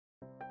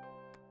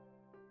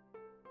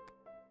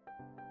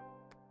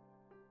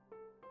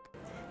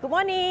Good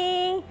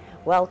morning.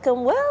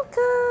 Welcome,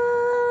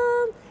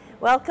 welcome.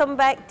 Welcome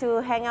back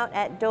to hang out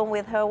at Dome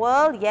with Her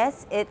World.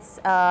 Yes,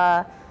 it's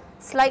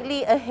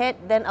slightly ahead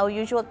than our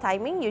usual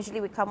timing.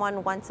 Usually we come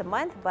on once a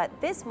month, but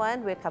this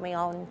month we're coming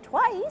on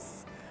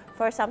twice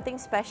for something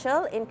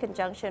special in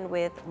conjunction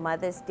with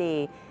Mother's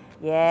Day.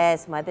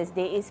 Yes, Mother's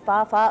Day is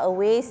far, far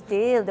away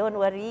still. Don't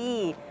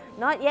worry.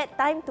 Not yet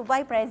time to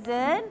buy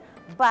present,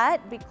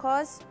 but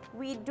because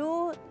we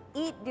do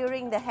eat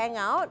during the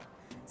hangout,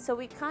 so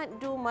we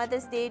can't do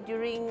Mother's Day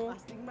during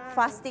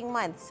fasting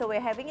month. So we're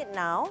having it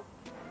now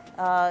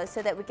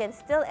so that we can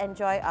still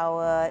enjoy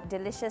our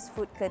delicious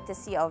food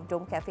courtesy of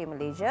Dome Cafe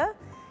Malaysia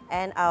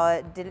and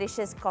our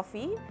delicious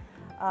coffee.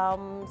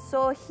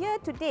 So here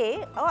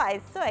today, oh,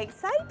 I'm so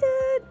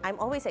excited. I'm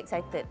always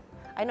excited.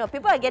 I know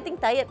people are getting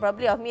tired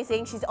probably of me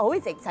saying she's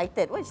always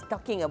excited. What is she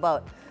talking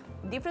about?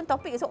 Different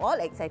topic is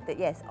all excited.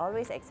 Yes,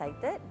 always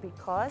excited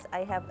because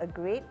I have a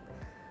great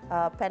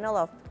panel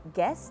of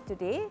guests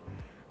today.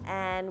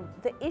 And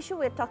the issue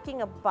we're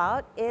talking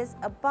about is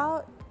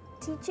about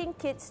teaching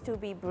kids to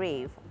be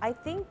brave. I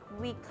think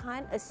we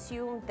can't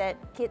assume that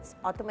kids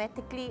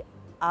automatically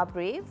are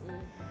brave.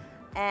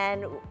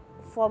 And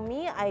for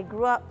me, I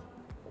grew up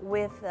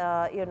with,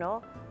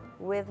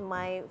 with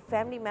my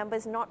family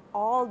members not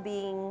all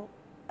being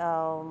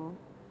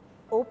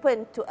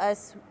open to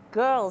us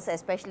girls,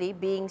 especially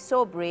being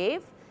so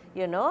brave,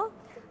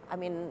 I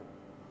mean,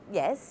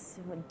 yes,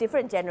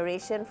 different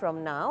generation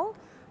from now.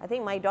 I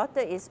think my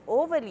daughter is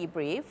overly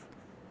brave,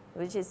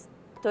 which is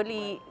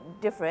totally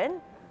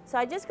different. So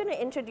I'm just going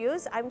to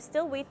introduce, I'm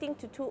still waiting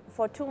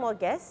for two more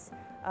guests.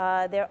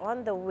 They're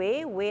on the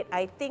way. Wait,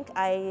 I think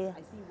I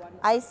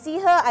see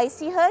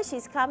her,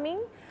 she's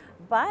coming.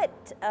 But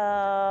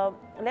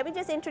let me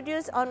just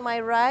introduce on my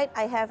right,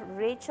 I have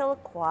Racheal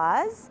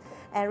Kwacz.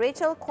 And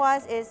Racheal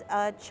Kwacz is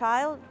a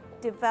child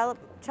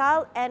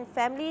and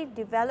family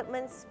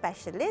development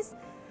specialist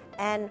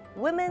and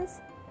women's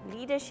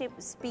leadership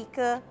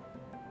speaker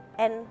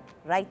and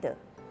writer.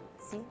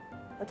 See?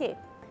 Okay.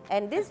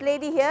 And this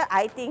lady here,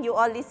 I think you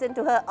all listen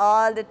to her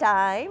all the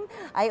time.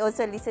 I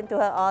also listen to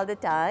her all the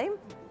time.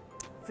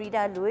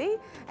 Freda Lui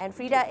and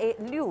Freda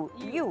Liu.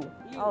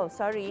 Oh,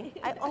 sorry.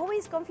 I'm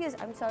always confused.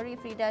 I'm sorry,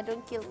 Freda.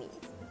 Don't kill me.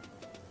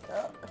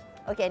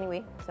 Okay,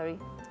 anyway. Sorry.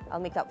 I'll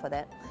make up for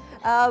that.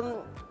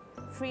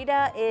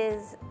 Freda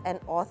is an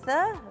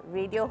author,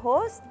 radio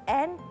host,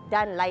 and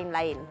dan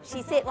lain-lain.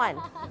 She said one.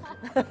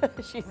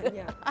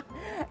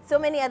 So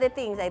many other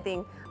things, I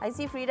think. I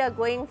see Freda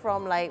going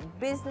from like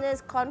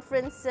business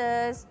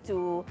conferences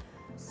to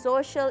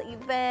social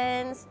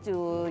events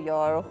to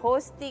your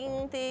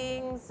hosting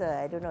things.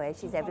 I don't know,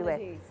 she's everywhere.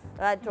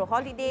 Through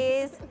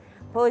holidays,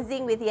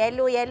 posing with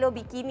yellow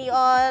bikini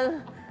all.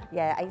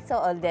 Yeah, I saw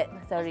all that.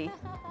 Sorry.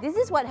 This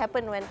is what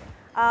happened when...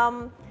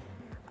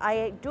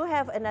 I do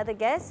have another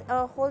guest.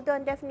 Hold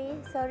on,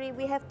 Daphne. Sorry,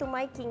 we have to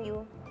miking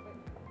you.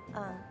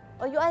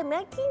 Oh, you are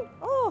miking?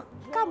 Oh,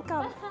 come.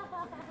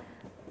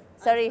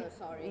 Sorry. I'm so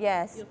sorry.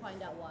 Yes. You'll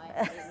find out why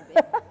in a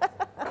bit.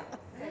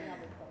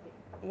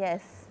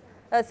 Yes.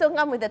 So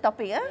ngam with the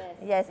topic, huh?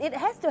 Yes, it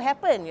has to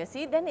happen, you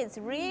see. Then it's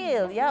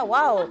real. Yeah,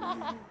 wow.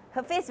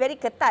 Her face very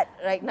ketat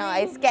right now.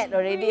 I'm scared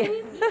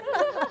already.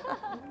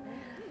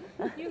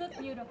 You look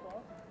beautiful.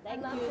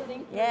 Thank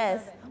you.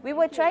 Yes. We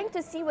were trying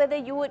to see whether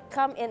you would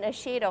come in a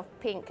shade of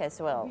pink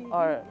as well.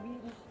 Or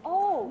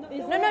Oh! No.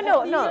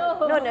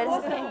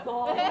 Thank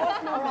God.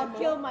 Or I'll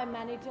kill my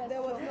manager.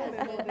 There was no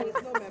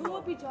memo. Who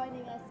will be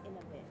joining us in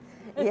a bit?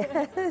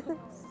 Yes.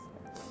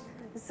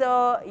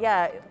 So,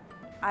 yeah,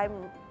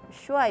 I'm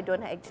sure I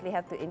don't actually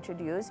have to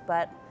introduce,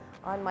 but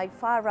on my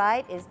far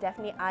right is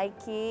Daphne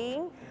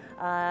Iking,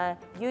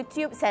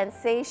 YouTube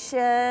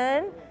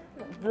sensation,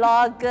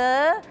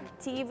 vlogger,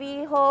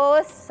 TV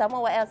host,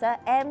 someone what else?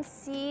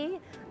 MC,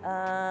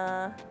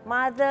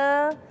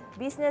 mother,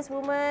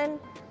 businesswoman,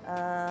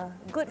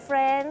 good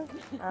friend.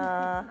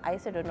 I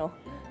also don't know.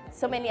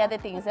 So many other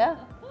things.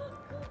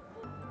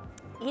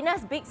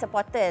 Ina's big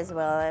supporter as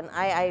well, and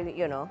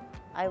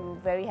I'm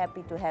very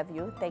happy to have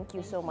you. Thank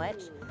you so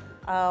much.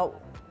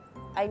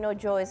 I know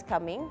Joe is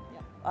coming.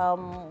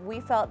 We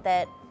felt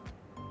that,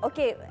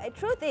 okay,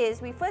 truth is,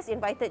 we first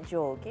invited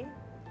Joe, okay?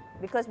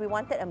 Because we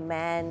wanted a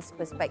man's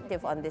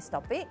perspective on this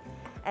topic.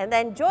 And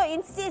then Joe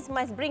insists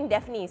must bring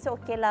Daphne. So,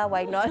 okay lah,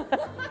 why not?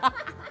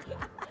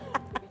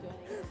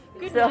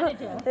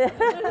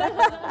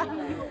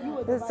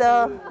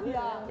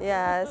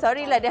 Yeah,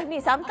 sorry lah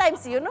Daphne.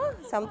 Sometimes,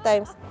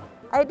 sometimes.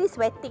 I already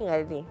sweating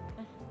already.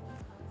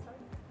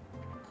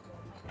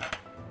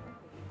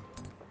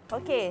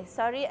 Okay,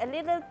 sorry, a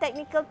little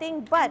technical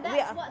thing, but we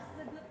are... What's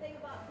the good thing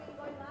about being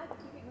going live?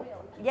 Keep it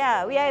real.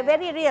 Yeah, we are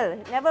very real.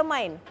 Never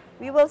mind.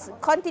 We will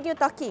continue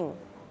talking.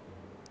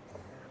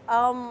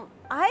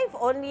 I've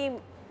only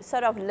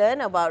sort of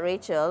learned about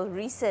Racheal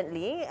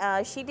recently.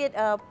 She did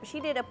a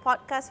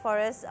podcast for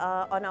us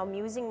on our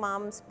Musing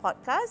Moms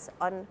podcast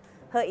on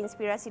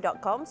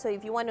herinspirasi.com. So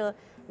if you want to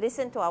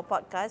listen to our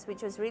podcast,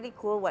 which was really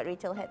cool what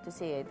Racheal had to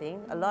say, I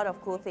think. A lot of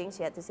cool things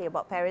she had to say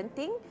about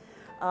parenting.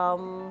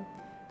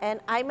 And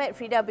I met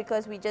Freda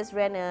because we just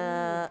ran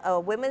a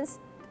Women's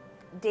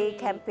Day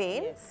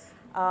campaign. Yes.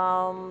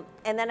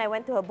 And then I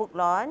went to her book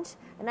launch,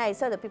 and I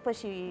saw the people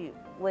she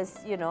was,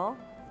 you know,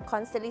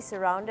 constantly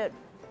surrounded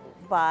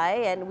by,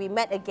 and we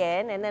met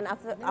again. And then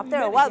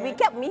after a while, we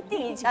kept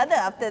meeting each other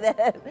after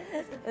that.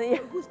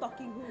 Who's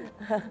stalking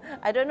who?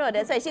 I don't know.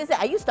 That's why she said,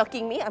 "Are you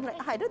stalking me?" I'm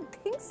like, I don't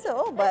think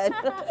so, but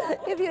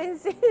if you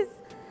insist.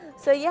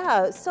 So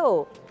yeah,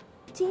 so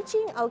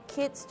teaching our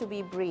kids to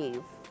be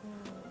brave.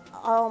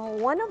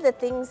 One of the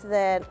things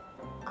that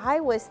I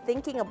was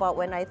thinking about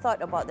when I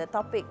thought about the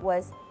topic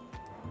was,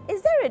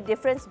 is there a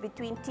difference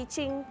between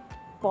teaching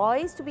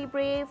boys to be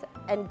brave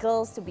and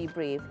girls to be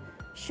brave?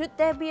 Should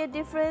there be a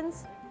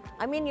difference?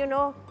 I mean, you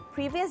know,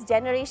 previous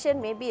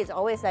generation, maybe it's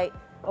always like,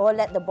 oh,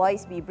 let the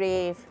boys be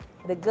brave,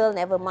 the girl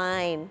never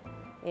mind,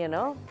 you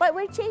know. But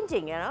we're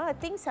changing, you know,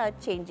 things are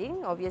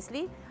changing,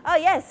 obviously. Oh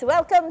yes,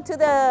 welcome to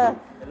the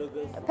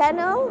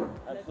panel.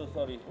 I'm so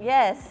sorry.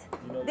 Yes,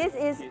 You know, this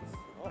is... kids.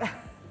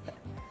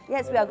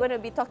 Yes, we are going to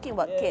be talking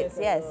about kids,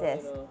 yes,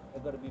 yes. I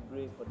gotta be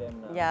brave for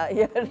them now. Yeah,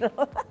 you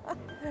know.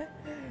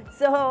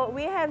 So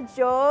we have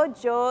Joe.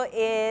 Joe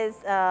is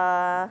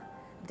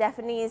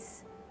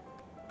Daphne's,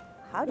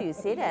 how do you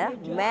say that?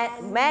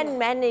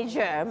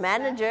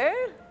 Manager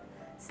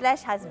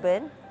slash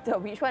husband. So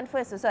which one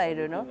first? Also, I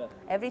don't know.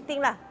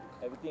 Everything lah.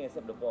 Everything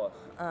except the boss.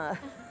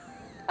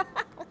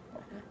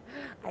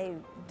 I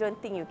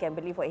don't think you can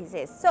believe what he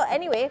says. So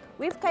anyway,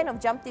 we've kind of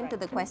jumped into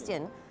the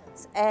question,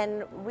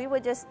 and we were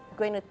just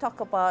going to talk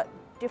about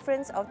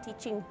difference of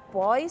teaching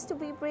boys to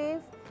be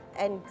brave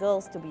and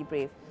girls to be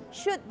brave.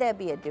 Should there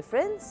be a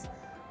difference?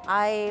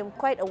 I'm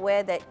quite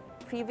aware that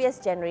previous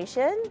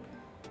generation,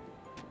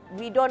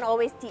 we don't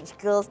always teach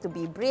girls to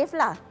be brave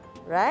lah,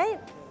 right?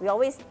 We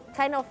always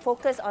kind of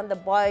focus on the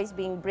boys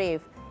being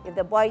brave. If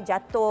the boy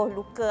jatuh,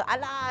 luka,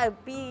 alah,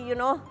 be, you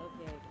know,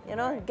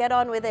 get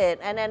on with it.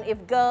 And then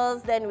if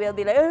girls, then we'll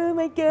be like, oh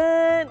my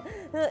God.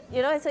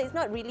 You know, so it's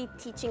not really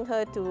teaching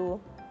her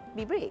to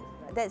be brave.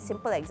 That's a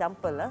simple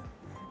example.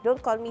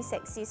 Don't call me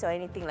sexist or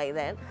anything like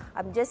that.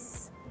 I'm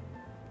just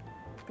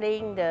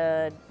playing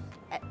the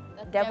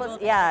devil's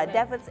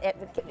advocate.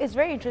 It's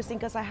very interesting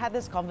because I had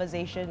this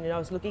conversation, I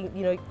was looking,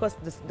 because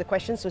the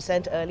questions were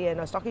sent earlier, and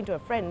I was talking to a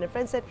friend, and a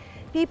friend said,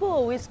 people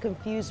always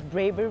confuse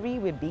bravery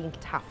with being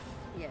tough.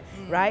 Yes.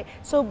 Right?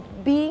 So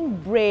being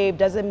brave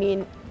doesn't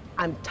mean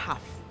I'm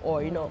tough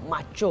or,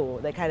 macho,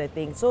 that kind of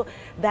thing. So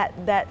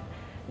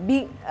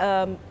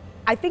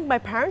I think my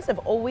parents have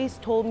always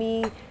told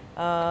me,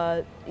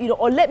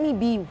 or let me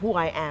be who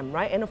I am,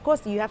 right? And of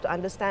course, you have to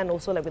understand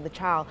also, like with the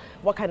child,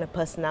 what kind of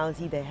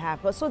personality they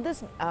have. But so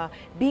this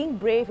being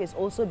brave is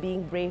also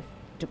being brave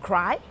to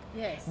cry,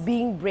 yes,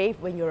 being brave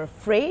when you're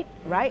afraid,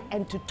 right?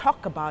 And to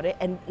talk about it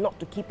and not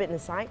to keep it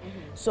inside.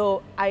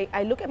 So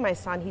I look at my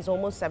son, he's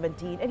almost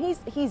 17, and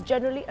he's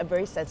generally a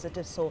very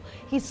sensitive soul.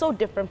 He's so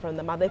different from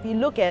the mother. If you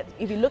look at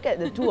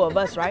the two of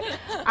us, right?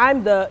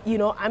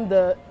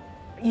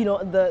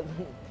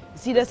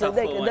 See, there's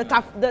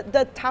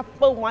the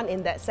tougher one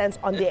in that sense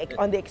on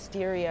the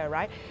exterior,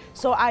 right?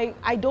 So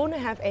I don't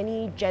have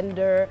any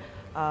gender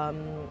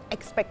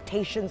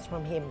expectations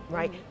from him,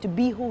 right? To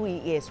be who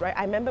he is, right?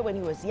 I remember when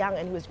he was young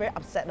and he was very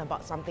upset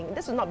about something. And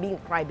this is not being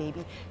a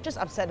crybaby, just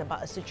upset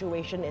about a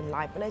situation in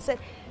life. And I said,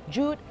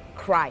 Jude,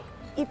 cry.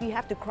 If you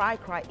have to cry,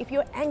 cry. If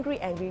you're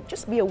angry,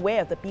 just be aware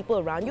of the people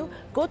around you.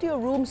 Go to your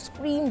room,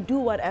 scream, do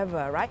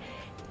whatever, right?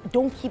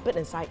 Don't keep it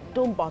inside,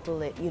 don't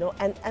bottle it,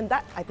 and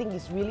that I think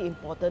is really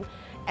important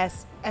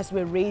as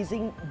we're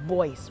raising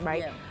boys,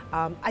 right?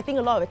 Yeah. I think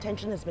a lot of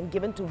attention has been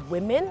given to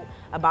women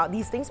about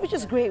these things, which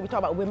is great. We talk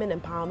about women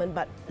empowerment,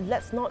 but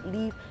let's not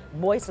leave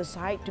boys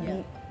aside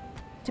to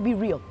be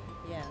real.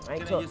 Yeah.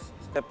 Right? Can I just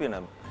step in?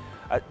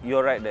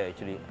 You're right there,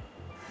 actually.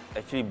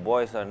 Actually,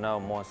 boys are now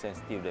more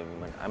sensitive than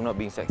women. I'm not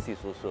being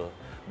sexist also,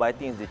 but I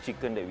think it's the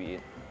chicken that we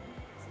eat.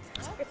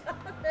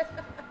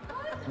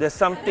 There's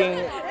something in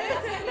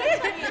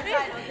the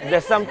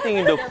there's something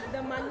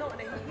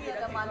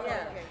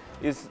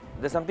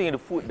in the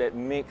food that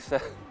makes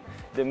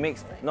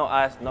not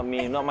us, not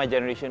me, not my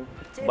generation,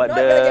 but not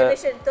your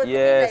generation, totally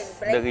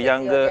yes, like the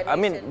younger. I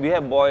mean, generation. we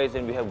have boys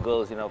and we have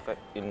girls in our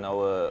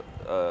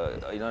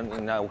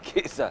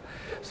kids.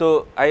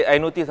 So I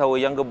notice our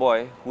younger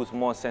boy who's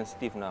more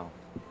sensitive now.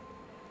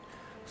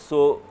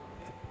 So.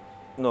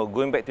 No,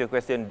 going back to your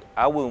question,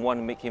 I wouldn't want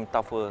to make him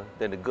tougher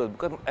than the girl,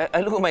 because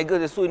I look at my girls,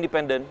 they're so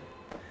independent.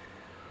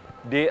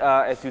 They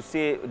are, as you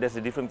say, there's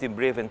a difference between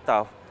brave and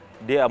tough.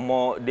 They are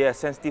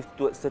sensitive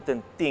to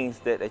certain things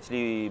that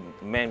actually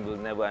men will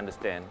never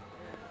understand.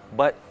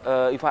 But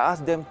if I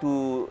ask them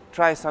to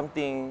try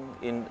something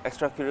in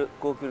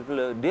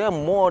extracurricular, they are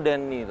more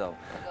than me though.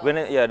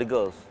 The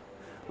girls.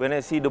 When I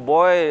see the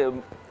boy,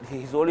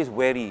 he's always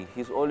wary.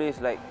 He's always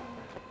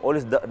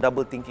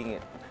double thinking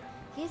it.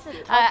 He's a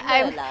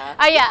toddler lah.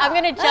 Yeah, I'm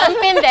going to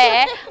jump in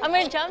there. I'm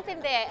going to jump in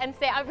there and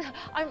say,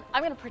 I'm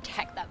going to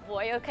protect that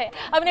boy, okay?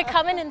 I'm going to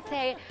come in and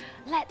say,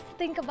 let's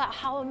think about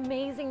how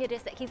amazing it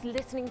is that he's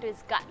listening to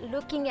his gut,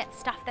 looking at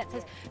stuff that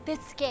says, this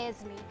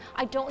scares me.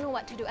 I don't know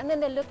what to do. And then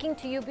they're looking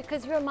to you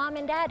because you're mom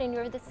and dad and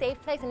you're the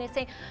safe place, and they're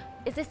saying,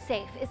 is this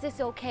safe? Is this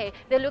okay?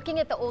 They're looking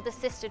at the older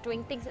sister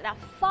doing things that are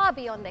far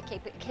beyond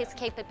his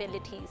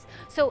capabilities.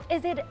 So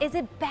is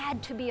it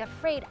bad to be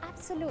afraid?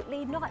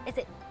 Absolutely not. Is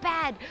it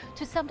bad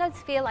to sometimes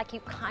feel like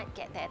you can't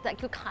get there,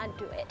 like you can't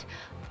do it?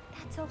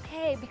 That's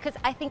okay, because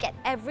I think at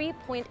every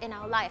point in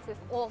our life, we've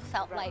all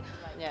felt like,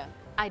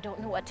 I don't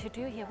know what to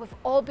do here. We've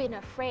all been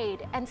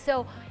afraid. And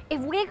so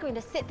if we're going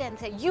to sit there and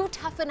say, you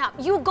toughen up,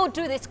 you go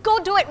do this, go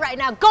do it right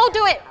now, go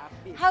do it.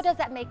 How does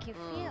that make you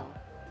feel?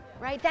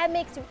 Right? That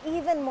makes you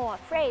even more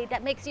afraid.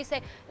 That makes you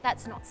say,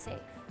 that's not safe.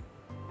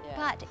 Yeah.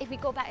 But if we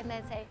go back and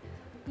then say,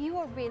 you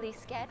are really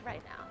scared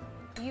right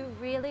now. You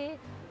really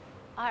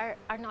are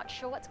not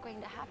sure what's going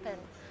to happen.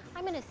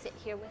 I'm going to sit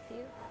here with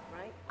you.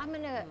 Right? I'm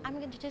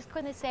just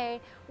going to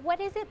say,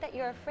 what is it that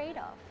you're afraid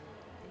of?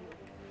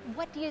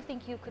 What do you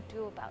think you could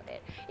do about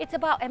it? It's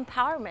about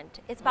empowerment.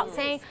 It's about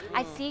saying,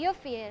 I see your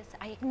fears.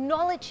 I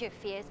acknowledge your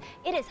fears.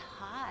 It is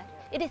hard.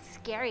 It is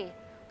scary.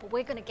 But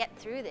we're going to get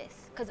through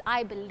this because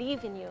I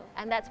believe in you,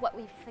 and that's what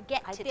we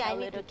forget to tell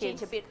little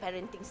kids. I think I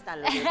need to change a bit parenting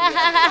style.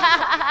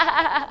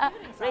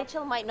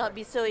 Racheal might not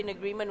be so in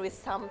agreement with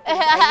some things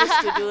I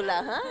used to do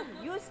lah, huh?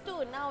 Used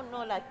to, now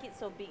no lah. Kids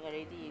so big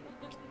already.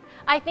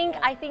 I think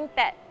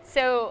that,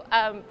 so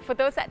for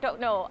those that don't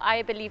know,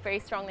 I believe very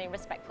strongly in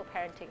respectful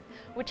parenting,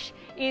 which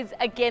is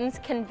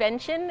against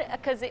convention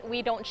because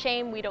we don't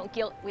shame, we don't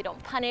guilt, we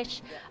don't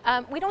punish.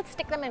 We don't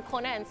stick them in a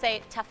corner and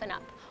say, toughen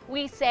up.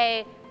 We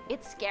say,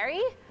 it's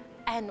scary,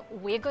 and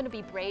we're going to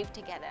be brave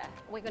together.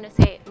 We're going to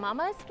say,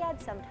 Mama is scared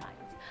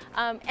sometimes.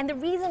 And the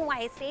reason why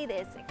I say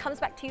this, it comes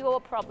back to your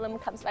problem,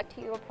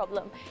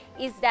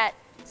 is that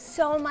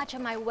so much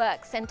of my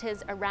work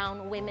centers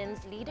around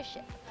women's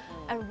leadership,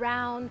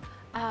 around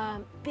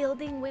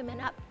building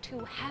women up to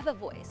have a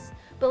voice,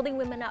 building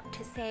women up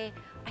to say,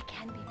 I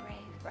can be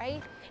brave,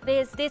 right?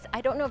 There's this,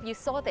 I don't know if you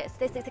saw this,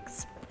 there's this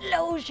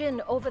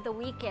explosion over the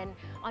weekend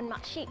on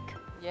Racheal.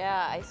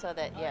 Yeah, I saw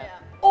that, yeah.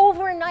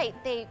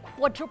 Overnight, they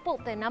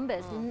quadrupled their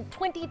numbers.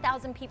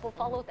 20,000 people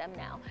follow them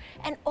now.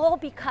 And all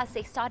because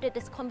they started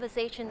this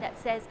conversation that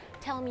says,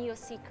 tell me your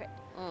secret.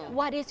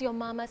 What is your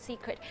mama's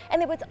secret?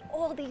 And there was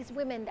all these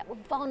women that were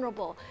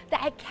vulnerable,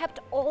 that had kept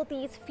all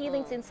these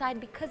feelings inside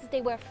because they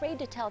were afraid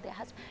to tell their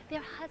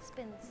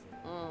husbands.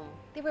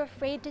 They were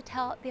afraid to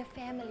tell their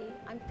family,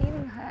 I'm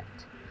feeling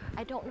hurt.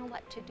 I don't know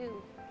what to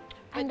do.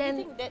 But then,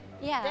 do you think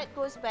that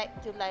goes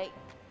back to, like,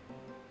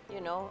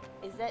 you know,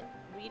 is that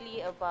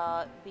really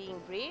about being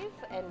brave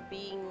and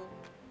being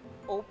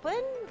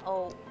open,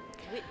 or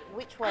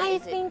which one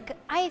is it?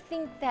 I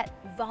think that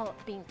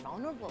being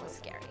vulnerable is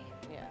scary.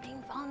 Yeah.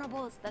 Being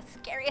vulnerable is the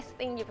scariest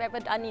thing you've ever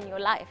done in your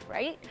life,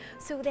 right?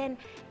 So then,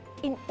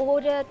 in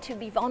order to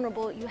be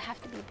vulnerable, you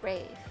have to be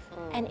brave.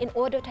 And in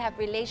order to have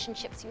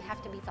relationships, you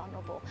have to be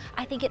vulnerable.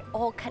 I think it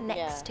all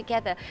connects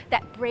together.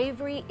 That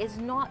bravery is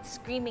not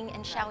screaming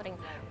and shouting.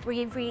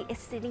 Bravery is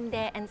sitting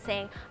there and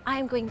saying,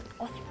 I'm going to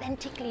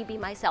authentically be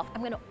myself. I'm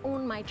going to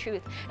own my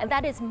truth. And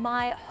that is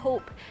my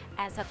hope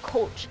as a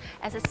coach,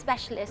 as a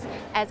specialist,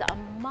 as a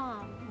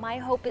mom. My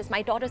hope is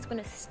my daughter's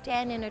going to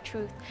stand in her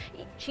truth.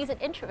 She's an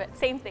introvert,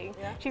 same thing.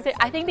 Yeah,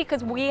 I think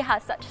because we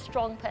have such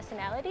strong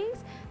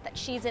personalities that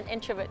she's an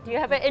introvert. Do you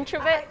have an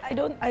introvert?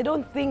 I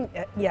don't think,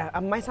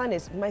 my son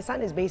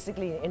is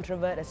basically an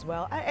introvert as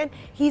well, and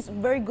he's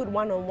very good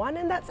one-on-one,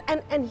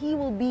 and he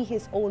will be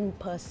his own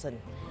person.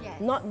 Yes.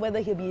 Not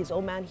whether he'll be his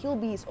own man, he'll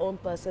be his own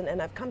person.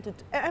 And I've come to,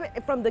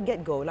 from the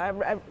get-go,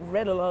 I've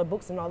read a lot of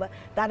books and all that,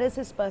 that is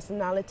his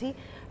personality.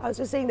 I was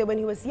just saying that when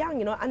he was young,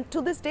 you know, and to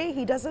this day,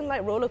 he doesn't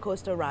like roller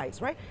coaster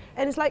rides, right?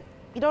 And it's like,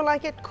 you don't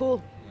like it?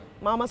 Cool.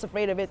 Mama's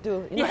afraid of it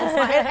too. You know,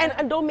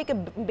 and don't make a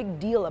big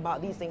deal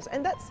about these things.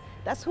 And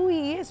that's who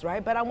he is,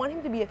 right? But I want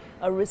him to be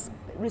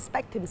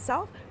respect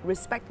himself,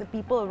 respect the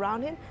people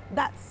around him.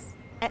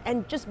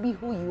 And just be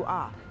who you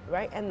are,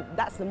 right? And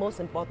that's the most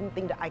important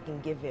thing that I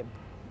can give him.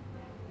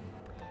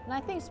 And I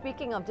think,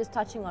 speaking of just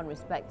touching on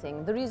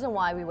respecting, the reason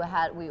why we were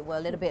a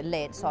little bit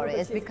late, sorry,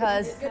 is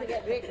because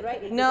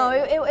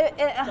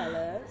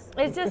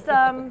it's just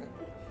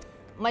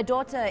my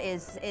daughter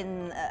is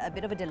in a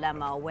bit of a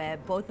dilemma where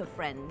both her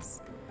friends,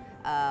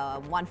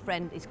 one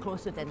friend is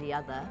closer than the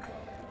other,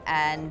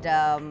 and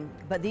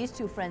but these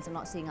two friends are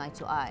not seeing eye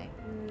to eye.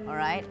 All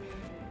right.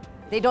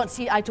 They don't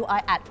see eye to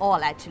eye at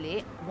all,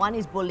 actually. One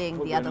is bullying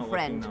the other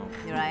friend,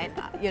 right?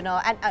 You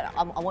know, and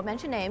I won't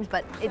mention names,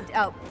 but it.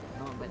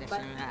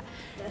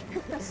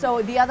 So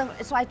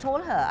I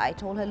told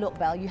her, look,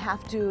 Belle, you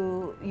have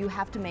to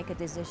make a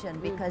decision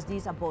because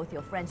these are both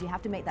your friends. You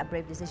have to make that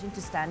brave decision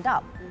to stand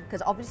up,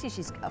 because obviously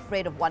she's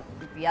afraid of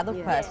the other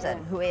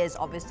person who is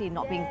obviously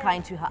not being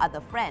kind to her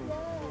other friend.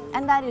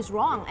 And that is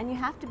wrong, and you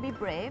have to be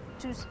brave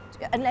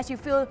unless you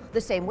feel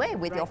the same way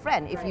with your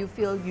friend. If you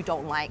feel you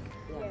don't like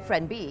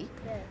friend B,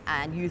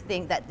 and you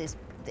think that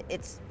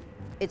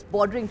it's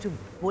bordering to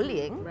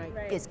bullying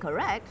is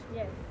correct,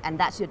 and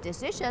that's your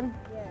decision,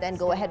 then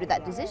go ahead with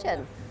that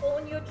decision.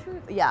 Own your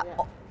truth. Yeah.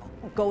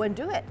 Go and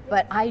do it.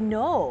 But I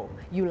know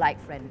you like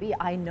friend B.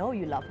 I know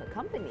you love her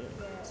company.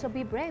 So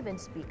be brave and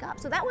speak up.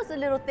 So that was a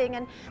little thing,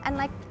 and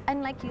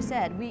like you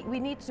said, we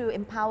need to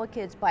empower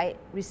kids by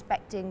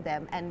respecting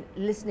them and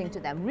listening to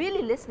them,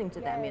 really listening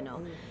to them, you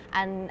know,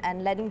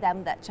 and letting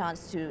them that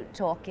chance to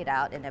talk it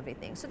out and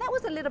everything. So that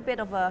was a little bit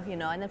of a, you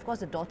know, and of course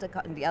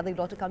the other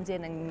daughter comes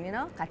in and, you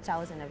know,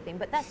 Kwacz and everything.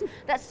 But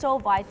that's so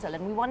vital,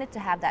 and we wanted to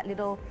have that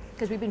little,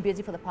 because we've been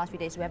busy for the past few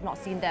days, so we have not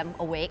seen them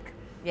awake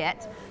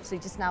yet. So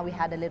just now we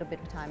had a little bit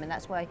of time, and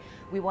that's why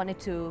we wanted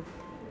to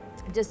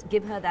just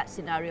give her that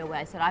scenario where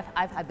I said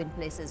I've been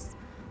places,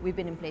 we've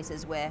been in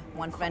places where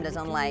one friend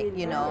doesn't like,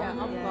 you know,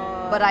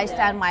 but I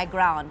stand my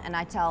ground and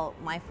I tell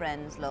my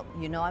friends, look,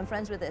 you know, I'm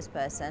friends with this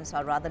person, so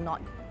I'd rather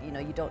not, you know,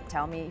 you don't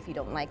tell me if you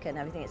don't like it and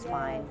everything, it's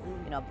fine,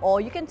 you know,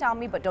 or you can tell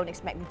me but don't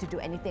expect me to do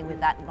anything with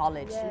that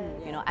knowledge,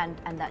 you know, and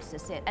that's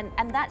just it,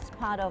 and that's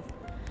part of,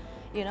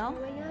 you know,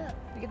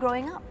 you're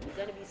growing up.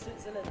 You're gonna be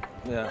Switzerland.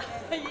 Yeah.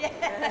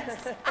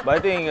 Yes. But I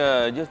think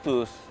just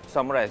to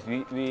summarize,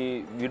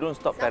 we don't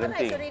stop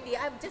parenting. Summarize already.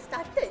 I've just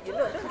started. You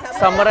know,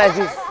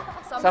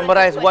 don't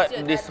Summarize what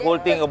this whole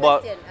thing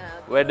about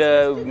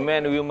whether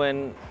men,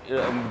 women,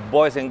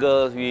 boys and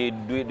girls, we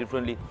do it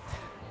differently.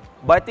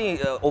 But I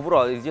think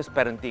overall it's just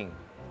parenting.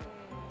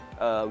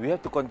 We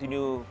have to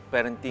continue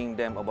parenting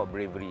them about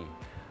bravery.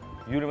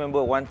 You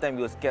remember one time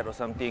you were scared or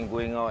something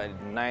going out at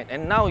night,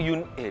 and now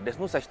there's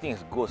no such thing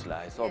as ghosts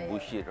lah. It's all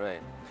bullshit,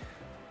 right?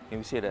 Can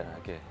we say that?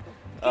 Okay.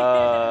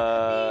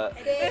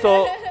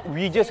 So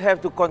we just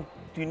have to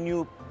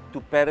continue to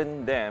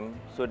parent them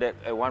so that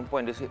at one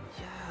point they say,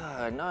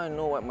 yeah, now I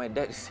know what my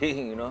dad is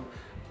saying, you know,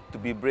 to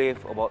be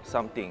brave about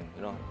something,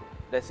 you know.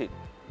 That's it.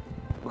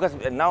 Because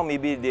now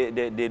maybe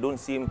they don't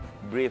seem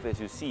brave as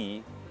you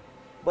see,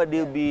 but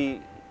they'll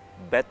be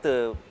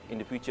better in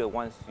the future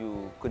once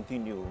you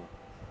continue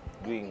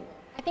doing.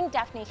 I think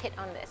Daphne hit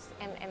on this,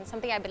 and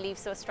something I believe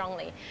so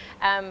strongly.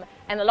 And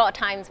a lot of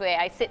times where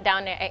I sit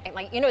down and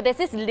like, you know, there's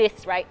this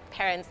list, right?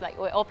 Parents, like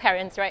we're all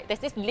parents, right?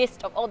 There's this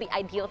list of all the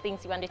ideal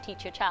things you want to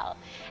teach your child.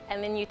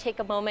 And then you take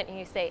a moment and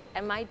you say,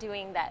 am I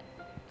doing that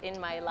in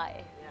my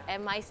life?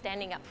 Am I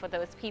standing up for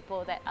those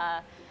people that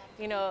are,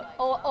 you know,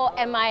 or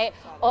am I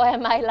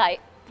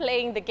like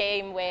playing the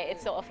game where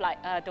it's sort of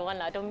like,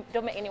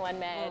 don't make anyone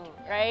mad,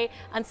 right?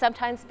 And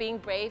sometimes being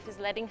brave is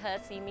letting her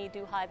see me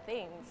do hard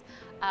things.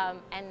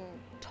 And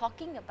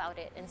talking about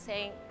it and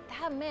saying,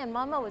 damn man,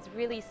 Mama was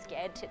really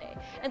scared today.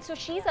 And so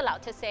she's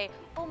allowed to say,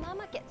 oh,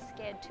 Mama gets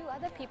scared too,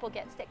 other people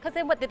get scared. Because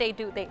then what do?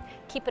 They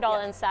keep it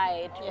all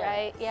inside,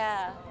 right?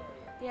 Yeah,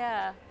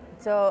 yeah.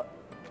 So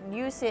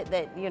you said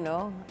that, you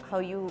know, how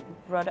you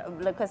brought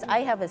up, because I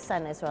have a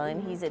son as well,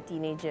 and he's a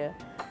teenager.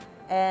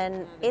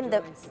 And in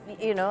the,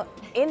 you know,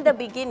 in the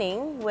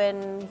beginning,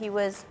 when he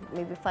was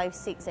maybe 5,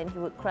 6, and he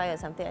would cry or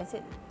something, I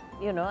said,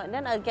 you know, and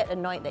then I'll get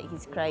annoyed that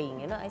he's crying,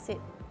 you know. I say,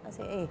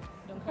 hey,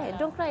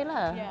 don't cry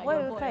lah. Yeah, why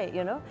you cry,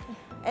 you know?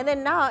 And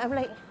then now I'm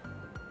like,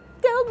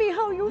 tell me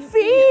how you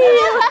feel.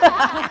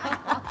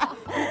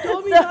 You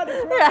told me not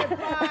to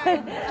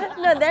cry.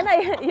 No, then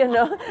I, you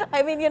know,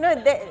 I mean, you know,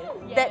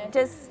 that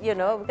just, you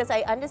know, because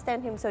I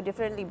understand him so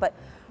differently. But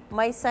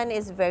my son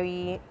is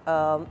very,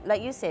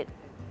 like you said,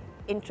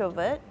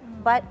 introvert.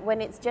 But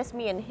when it's just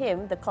me and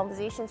him, the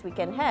conversations we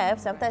can have,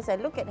 sometimes I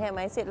look at him,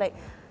 I said like,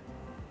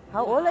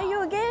 how old are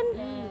you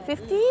again?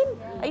 15?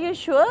 Are you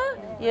sure?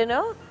 You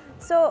know?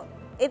 So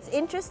it's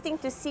interesting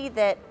to see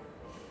that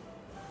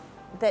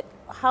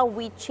how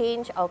we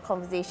change our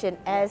conversation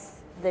as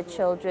the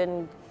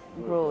children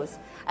grows.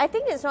 I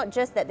think it's not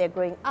just that they're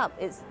growing up,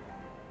 it's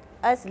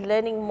us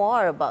learning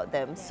more about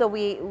them. So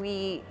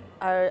we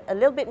are a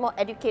little bit more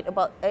educated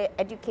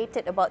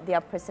about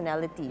their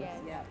personality.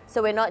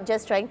 So we're not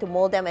just trying to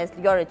mold them as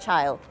you're a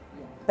child.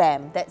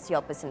 Bam, that's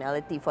your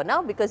personality for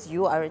now because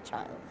you are a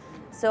child.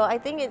 So I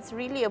think it's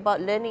really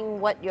about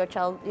learning what your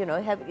child, you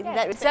know, have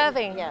that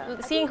observing,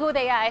 seeing who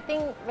they are. I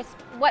think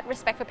what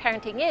respect for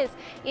parenting is,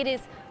 it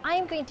is,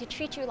 I'm going to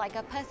treat you like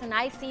a person.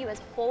 I see you as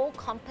whole,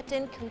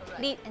 competent,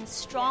 complete, and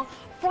strong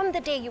from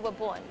the day you were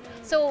born.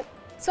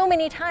 So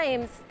many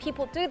times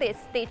people do this,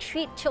 they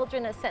treat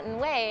children a certain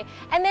way,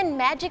 and then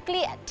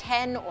magically at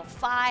 10 or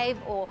 5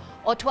 or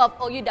 12,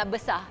 oh, you dah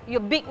besar,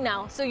 you're big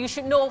now, so you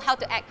should know how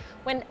to act.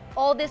 When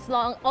all this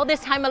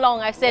time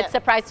along I've said,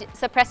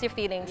 suppress your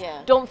feelings,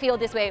 don't feel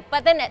this way.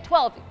 But then at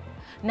 12,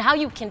 now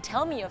you can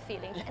tell me your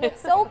feelings, and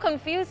it's so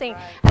confusing.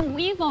 And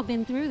we've all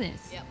been through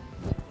this.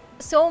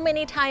 So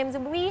many times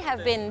we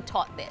have been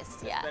taught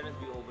this. Parents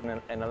we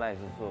overanalyze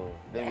also.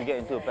 Then we get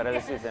into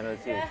paralysis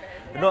analysis.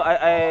 No,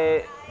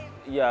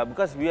 yeah,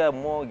 because we are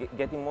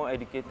getting more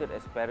educated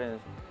as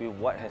parents with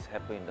what has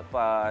happened in the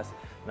past.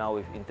 Now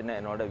with internet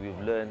and all that, we've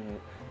learned.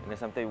 And then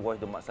sometimes we watch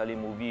the Mat Salleh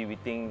movie, we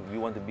think we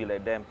want to be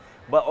like them.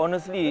 But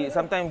honestly,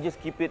 sometimes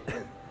just keep it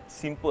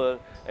simple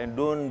and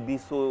don't be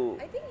so...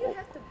 I think you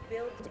have to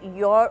build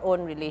your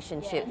own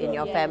relationship in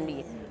your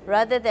family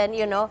rather than,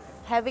 you know,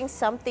 having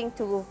something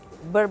to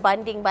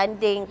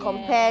berbanding-banding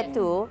compared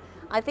to,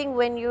 I think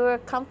when you're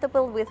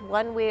comfortable with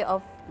one way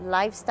of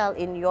lifestyle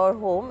in your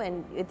home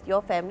and with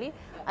your family,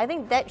 I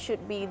think that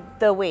should be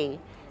the way,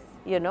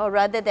 you know,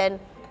 rather than,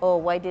 oh,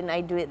 why didn't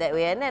I do it that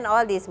way? And then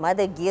all this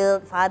mother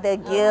guilt, father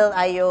guilt,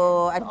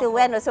 ayo, until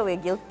when also we're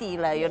guilty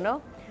lah, you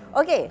know.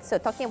 Okay, so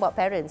talking about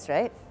parents,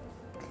 right?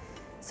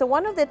 So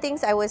one of the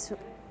things I was,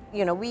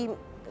 you know, we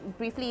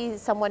briefly,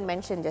 someone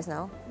mentioned just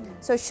now.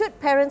 So should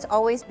parents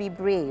always be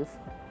brave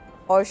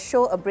or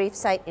show a brave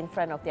side in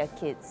front of their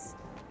kids?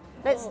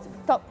 Let's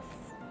talk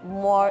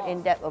more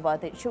in depth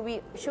about it. Should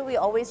we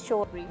always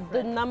show a brave side?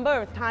 The number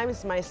of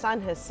times my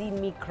son has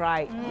seen me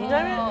cry, you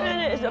know,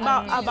 it's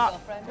about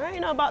right, you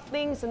know, about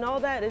things and all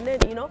that, and then,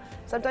 you know,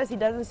 sometimes he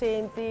doesn't say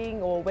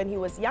anything, or when he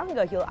was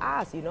younger he'll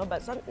ask, you know,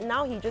 but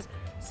now he just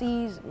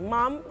sees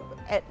mom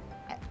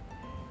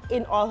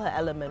in all her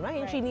element,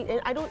 right? And she need,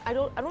 and I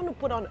don't want to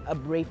put on a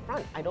brave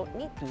front. I don't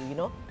need to, you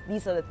know.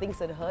 These are the things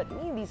that hurt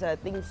me. These are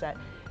the things that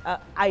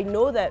I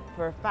know that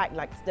for a fact.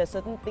 Like there's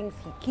certain things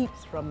he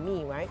keeps from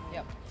me, right?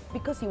 Yep.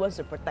 Because he wants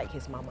to protect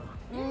his mama.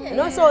 You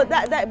know, so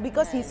that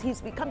because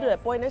he's become to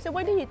that point. I said,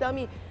 why didn't you tell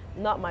me?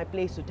 Not my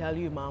place to tell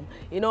you, mom.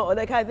 You know, or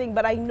that kind of thing.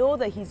 But I know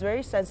that he's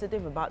very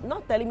sensitive about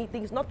not telling me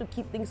things, not to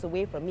keep things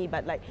away from me,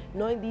 but like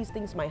knowing these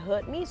things might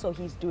hurt me, so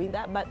he's doing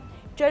that. But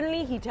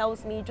generally, he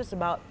tells me just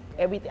about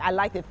everything. I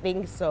like to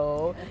think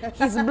so.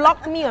 He's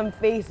blocked me on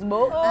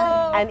Facebook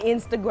and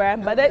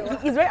Instagram, but then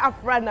he's very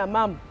upfront,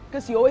 mom,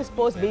 because he always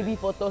posts baby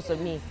photos of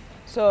me.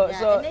 So,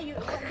 and then you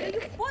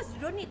post,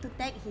 you don't need to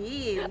tag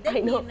him. Then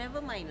he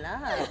never mind lah.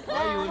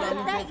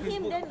 Tag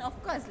him, then of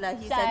course lah.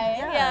 He's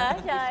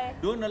shy.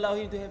 Don't allow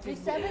him to have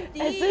Facebook.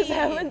 He's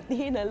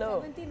 17,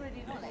 hello. 17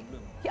 already, not like.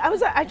 I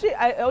was actually,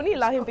 I only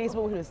allowed him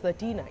Facebook when he was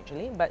 13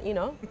 actually, but you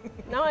know,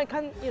 now I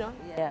can't, you know.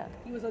 Yeah.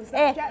 He was on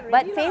Snapchat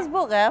but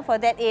Facebook, for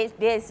that age,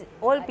 there's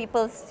old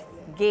people's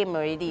game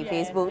already.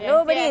 Facebook.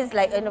 Nobody is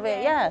like,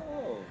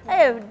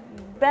 Hey,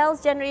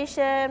 Belle's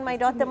generation, my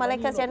daughter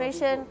Malika's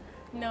generation.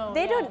 No,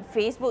 they don't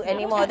Facebook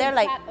anymore. They're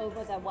like,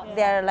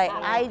 they're like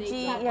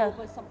IG,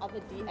 over some other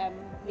DM,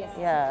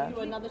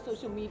 through another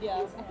social media.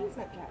 I think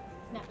Snapchat.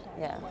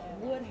 Yeah.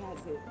 Word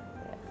has it.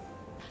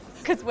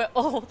 Because we're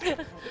old.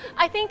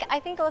 I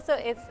think also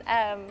it's.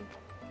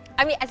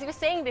 I mean, as you were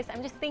saying this,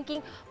 I'm just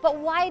thinking. But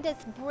why does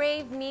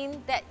brave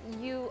mean that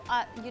you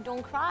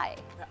don't cry?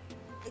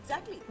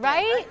 Exactly.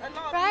 Right?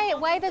 Right.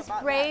 Why does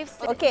brave?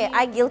 Okay,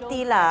 I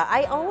guilty lah.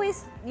 I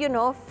always, you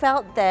know,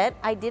 felt that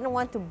I didn't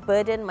want to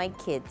burden my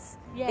kids.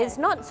 It's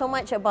not so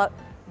much about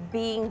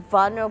being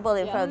vulnerable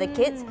in front of the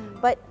kids,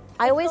 but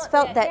I always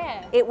felt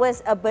that it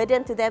was a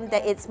burden to them,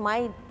 that it's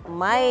my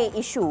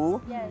issue,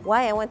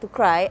 why I want to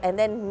cry, and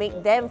then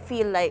make them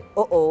feel like,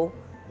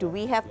 do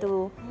we have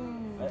to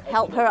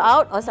help her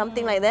out or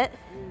something like that?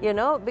 You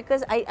know,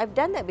 because I've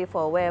done that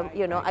before where,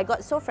 you know, I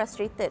got so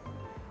frustrated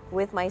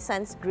with my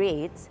son's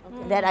grades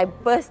that I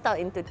burst out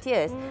into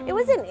tears. It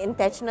wasn't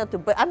intentional to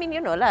I mean,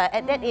 you know lah,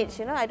 at that age,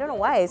 you know, I don't know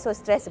why I'm so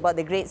stressed about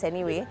the grades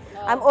anyway.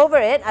 I'm over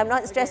it. I'm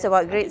not stressed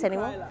about grades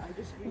anymore.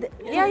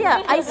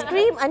 I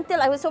screamed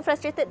until I was so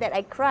frustrated that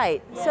I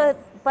cried. So,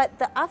 but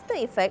the after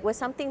effect was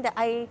something that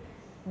I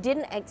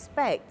didn't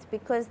expect,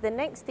 because the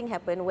next thing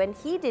happened when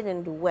he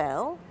didn't do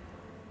well.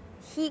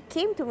 He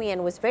came to me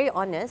and was very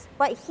honest,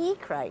 but he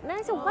cried. And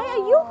I said, why are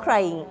you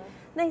crying?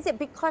 And he said,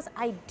 because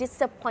I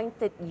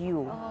disappointed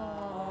you.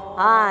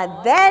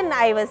 Then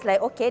I was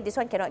like, okay, this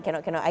one cannot.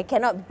 I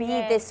cannot be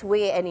this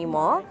way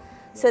anymore.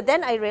 So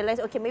then I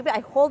realized, okay, maybe I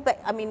hold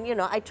back. I mean, you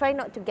know, I try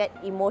not to get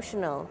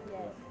emotional.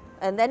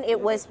 And then it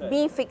was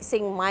me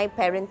fixing my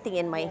parenting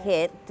in my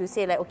head to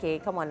say like, okay,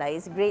 come on, like,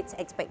 is grades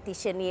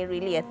expectation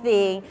really a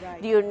thing?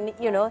 Do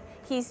you know,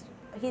 he's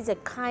a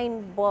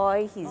kind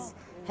boy.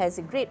 Has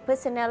a great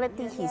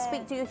personality. He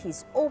speaks to you.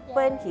 He's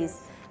open. He's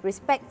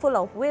respectful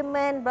of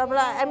women, blah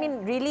blah. I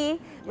mean,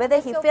 really,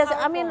 whether he feels.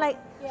 I mean, like,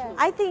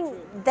 I think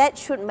that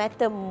should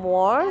matter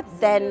more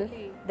than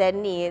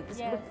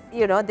needs.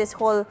 You know, this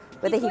whole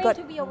whether he got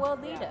to be a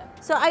world leader.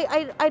 So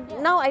I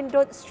now I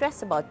don't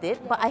stress about it,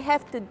 but I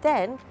have to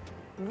then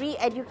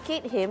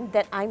re-educate him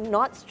that I'm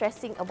not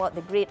stressing about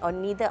the grade, or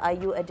neither are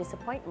you a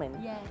disappointment.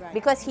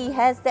 Because he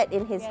has that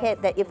in his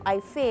head that if I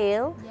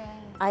fail,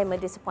 I'm a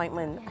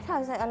disappointment. I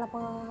was like,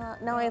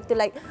 alamak, now I have to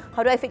like,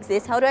 how do I fix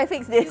this? How do I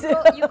fix this?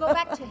 You go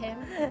back to him,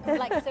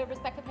 like, so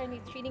respectful parent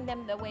is treating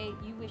them the way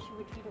you wish you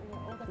would treat them when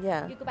you're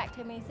older. You go back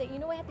to him and you say, you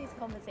know, we had this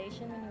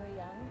conversation when you were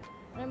young,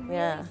 and I'm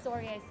really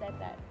sorry I said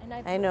that.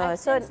 And I've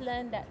since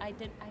learned that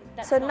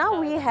that's so not now how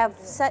we I have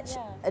do it. such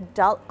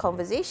adult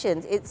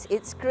conversations.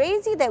 It's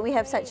crazy that we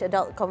have such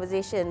adult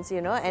conversations,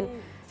 you know, and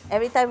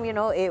every time, you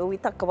know, we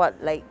talk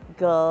about like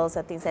girls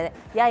or things like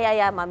that.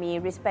 Yeah, mommy,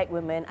 respect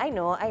women. I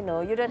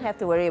know. You don't have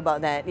to worry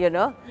about that, you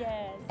know.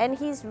 And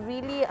he's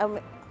really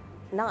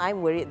now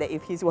I'm worried that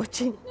if he's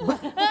watching,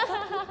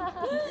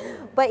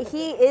 but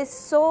he is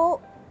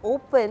so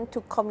open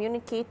to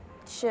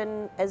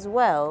communication as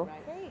well.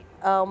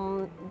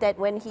 That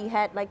when he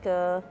had like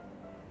a,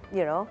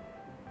 you know,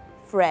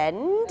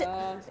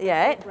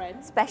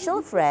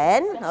 special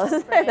friend,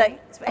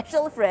 like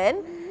special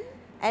friend.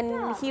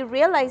 and he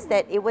realized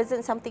that it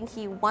wasn't something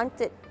he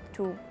wanted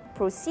to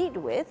proceed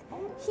with,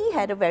 he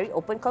had a very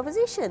open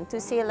conversation to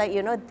say like,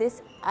 you know,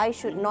 this I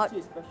should not.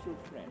 Special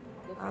friend.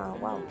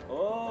 Wow.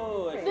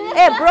 Oh,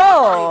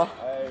 Bro.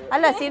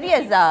 Alah,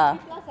 serious ah.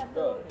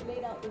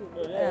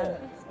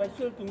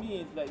 Special to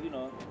me is like, you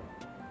know.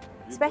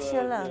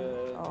 Special lah.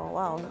 Oh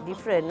wow,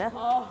 different lah.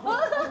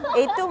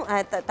 Itu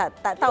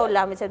tak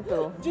tahulah macam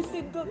tu. Just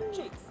say the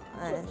chicks.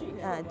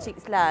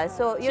 Chicks lah.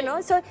 So you know,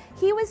 so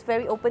he was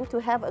very open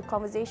to have a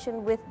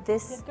conversation with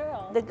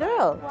the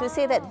girl, to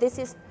say that this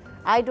is,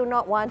 I do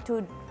not want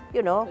to,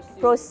 you know,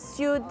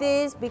 pursue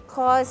this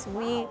because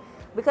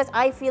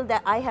I feel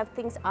that I have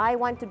things I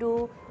want to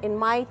do in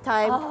my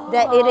time,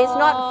 that it is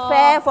not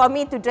fair for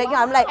me to drag you.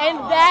 I'm like, And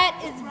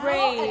that is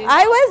brave.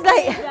 I was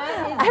like,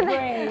 That is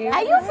brave.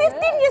 are you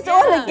 15 years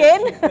old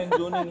again?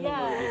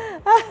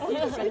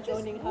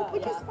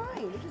 Which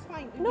is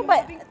fine. No,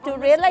 but to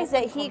realize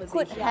that he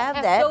could have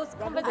that, those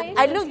conversations.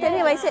 I looked at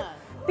him, I said,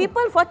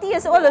 people 40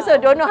 years old also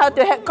don't know how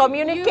to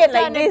communicate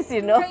like this,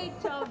 you know.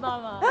 Great job,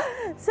 Mama.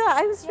 So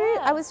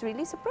I was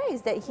really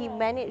surprised that he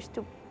managed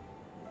to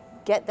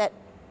get that,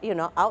 you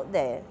know, out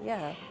there.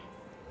 Yeah.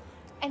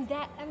 And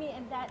that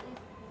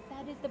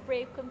is the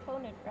brave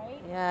component,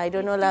 right? Yeah, I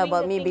don't It's know lah doing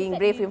about the me things being that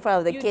brave in front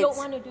of the you kids. don't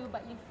want to do,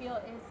 but you feel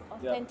is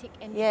authentic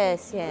and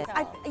Yes, true to yes.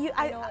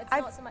 yourself. It's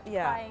not so much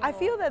crying. I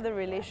feel that the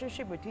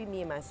relationship between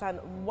me and my son,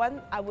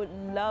 one, I would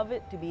love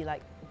it to be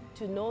like,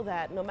 to know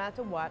that no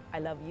matter what, I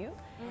love you,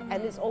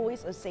 and it's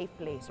always a safe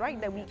place, right?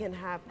 That we can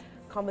have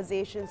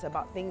conversations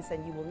about things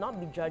and you will not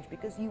be judged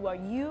because you are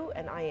you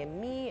and I am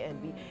me,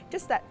 and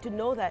just that, to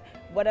know that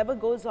whatever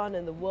goes on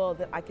in the world,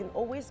 that I can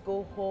always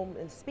go home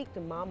and speak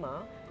to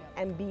Mama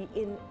and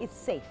it's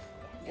safe.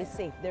 It's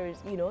safe. There is,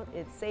 you know,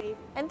 it's safe.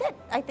 And that,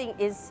 I think,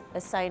 is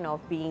a sign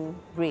of being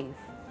brave,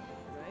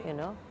 you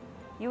know.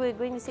 You were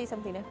going to say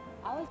something there?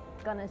 I was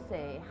gonna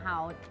say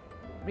how,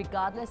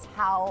 regardless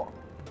how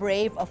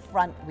brave a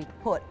front we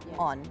put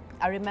on,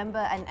 I remember,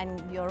 and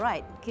you're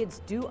right,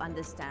 kids do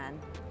understand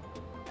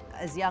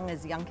as young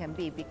can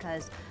be,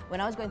 because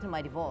when I was going through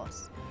my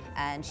divorce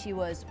and she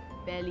was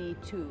barely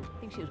 2, I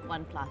think she was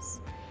 1+.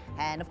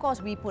 And of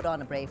course we put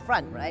on a brave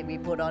front, right? We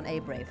put on a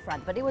brave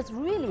front, but it was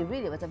really,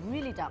 it was a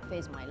really dark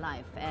phase of my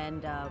life.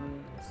 And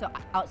so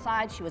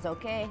outside she was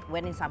okay,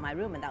 went inside my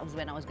room, and that was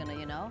when I was gonna,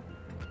 you know,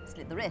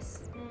 slit the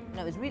wrists.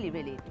 No, it was really,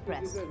 really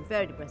depressed,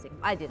 very depressing.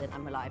 I did it,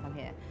 I'm alive, I'm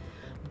here.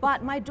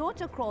 But my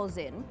daughter crawls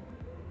in,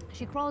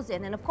 she crawls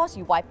in, and of course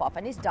you wipe off,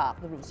 and it's dark,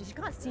 the room, so she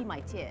can't see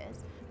my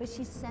tears, but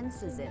she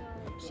senses it.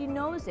 She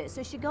knows it,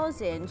 so she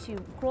goes in, she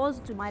crawls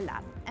to my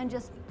lap, and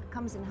just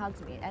comes and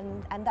hugs me,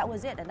 and that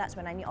was it. And that's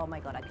when I knew, oh my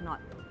God, I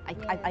cannot,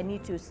 I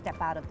need to step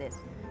out of this,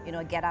 you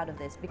know, get out of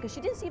this, because she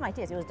didn't see my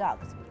tears, it was dark,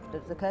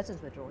 the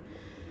curtains were drawn.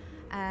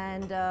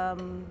 And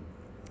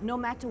no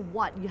matter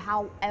what,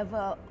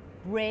 however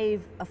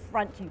brave a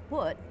front you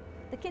put,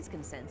 the kids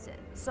can sense it.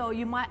 So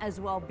you might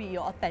as well be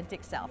your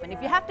authentic self. And if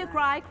you have to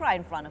cry, cry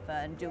in front of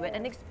her and do it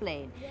and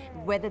explain.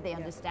 Whether they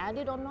understand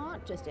it or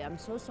not, just say, I'm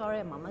so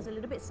sorry, Mama's a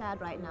little bit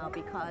sad right now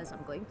because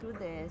I'm going through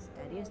this,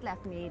 Daddy has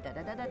left me,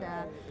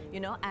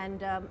 you know, and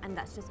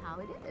that's just how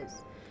it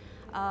is.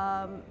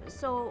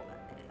 So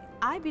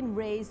I've been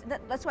raised,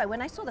 that's why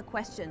when I saw the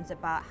questions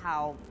about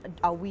how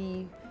are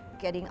we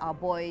getting our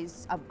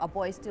boys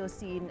still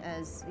seen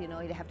as, you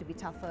know, they have to be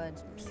tougher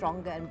and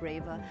stronger and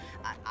braver.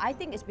 I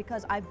think it's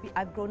because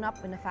I've grown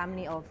up in a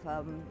family of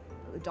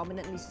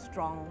dominantly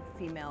strong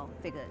female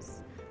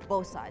figures,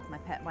 both sides,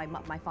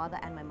 my father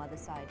and my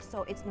mother's side.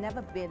 So it's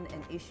never been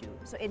an issue.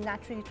 So it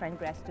naturally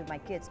transgressed to my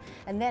kids.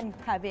 And then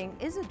having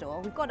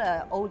Isidore, we've got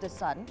an older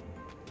son,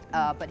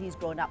 but he's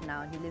grown up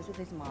now and he lives with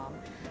his mom.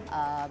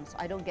 So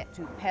I don't get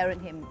to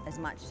parent him as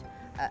much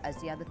as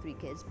the other 3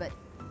 kids. But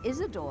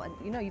Isidore, and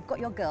you know, you've got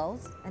your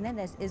girls, and then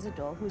there's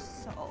Isidore, who's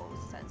so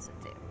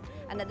sensitive.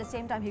 And at the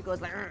same time, he goes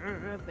like,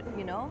 but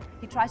you know,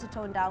 he tries to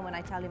tone down when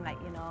I tell him, like,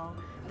 you know,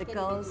 the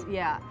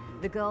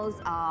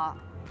girls are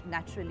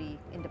naturally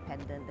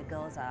independent. The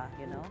girls are,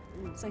 you know.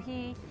 So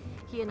he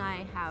and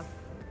I have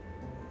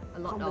a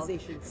lot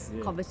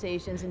of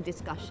conversations and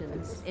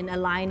discussions in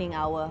aligning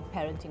our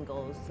parenting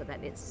goals so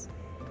that it's,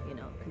 you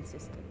know,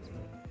 consistent.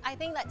 I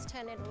think let's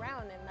turn it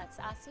around and let's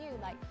ask you,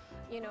 like,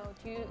 you know,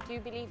 do you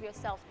believe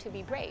yourself to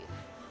be brave?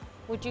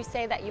 Would you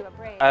say that you are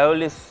brave? I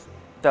always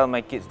tell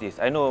my kids this.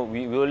 I know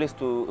we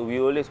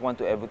always want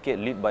to advocate,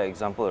 lead by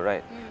example,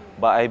 right?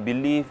 But I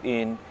believe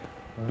in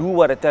do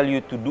what I tell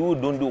you to do,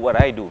 don't do what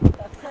I do.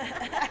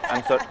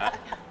 I'm sorry.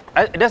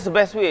 That's the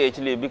best way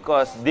actually,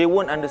 because they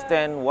won't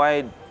understand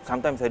why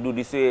sometimes I do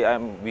this way,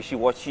 I'm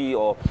wishy-washy,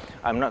 or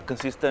I'm not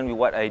consistent with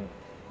what I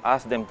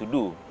ask them to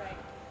do.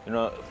 You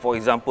know, for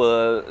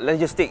example, let's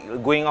just take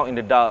going out in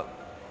the dark.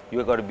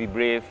 You got to be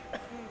brave.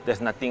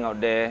 There's nothing out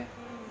there,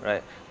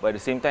 right? But at the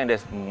same time, there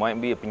might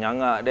be a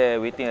penyangak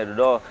there waiting at the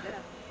door,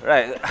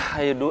 right?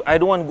 I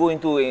don't want to go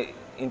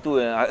into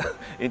an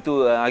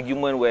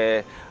argument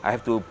where I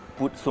have to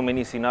put so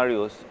many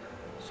scenarios.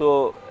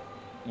 So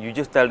you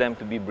just tell them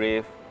to be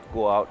brave, to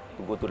go out,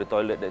 to go to the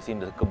toilet that's in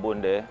the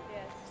kebun there,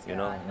 You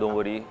know, don't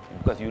worry,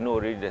 because you know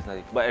already there's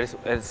nothing. But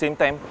at the same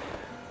time,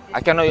 I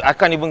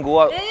can't even go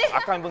out.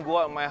 I can't even go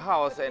out my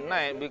house at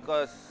night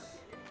because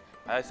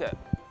I said,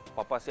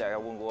 Papa said I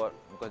won't go out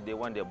because they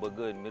want their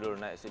burger in the middle of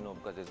the night. I said no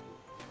because there's.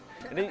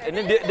 And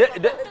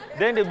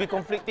then they'll be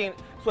conflicting.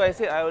 So I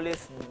said I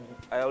always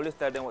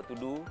tell them what to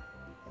do,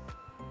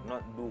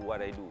 not do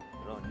what I do.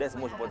 You know, that's the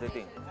most important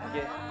thing.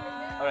 Okay,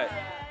 all right.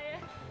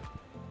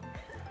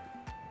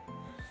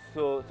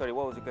 So sorry,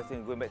 what was the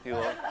question? Going back to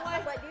your.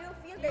 But do you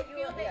feel that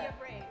you're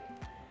brave?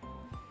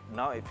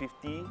 Now at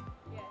 50.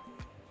 Yes.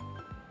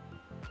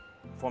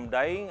 From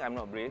dying, I'm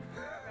not brave.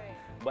 Right.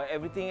 But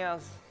everything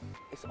else,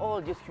 it's all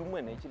just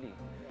human actually.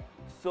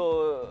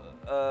 So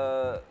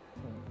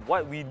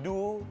what we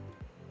do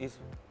is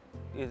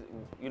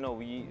you know,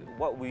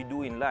 what we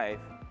do in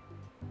life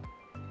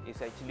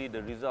is actually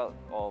the result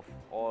of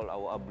all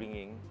our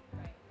upbringing,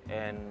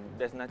 and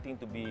there's nothing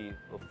to be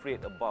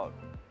afraid about,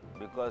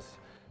 because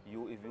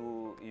if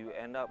you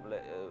end up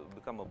like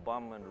become a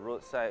bum on the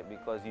roadside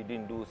because you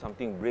didn't do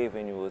something brave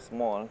when you were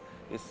small,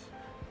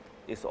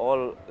 it's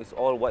all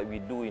what we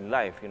do in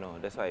life, you know.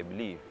 That's what I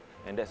believe,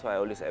 and that's why I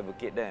always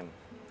advocate them.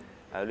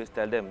 I always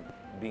tell them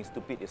being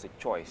stupid is a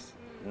choice.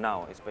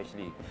 Now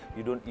especially,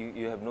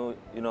 you have no,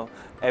 you know,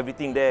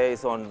 everything there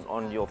is on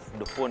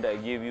the phone that I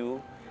give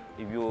you.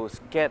 If you're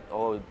scared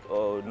or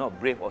not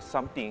brave or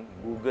something,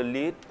 Google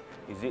it.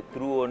 Is it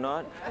true or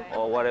not,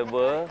 or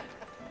whatever?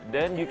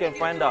 Then you can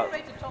find out.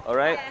 All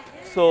right.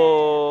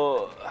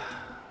 So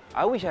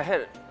I wish I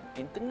had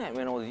internet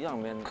when I was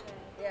young, man.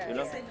 You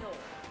know.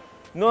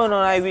 No,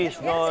 I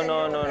wish. No.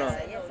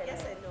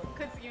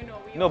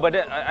 No, but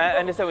I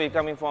understand where you're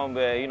coming from.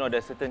 Where, you know,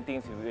 there's certain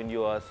things when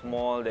you are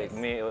small that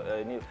may,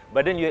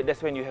 but then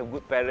that's when you have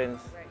good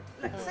parents. Right.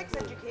 Like sex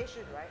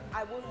education, right?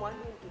 I wouldn't want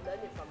him to learn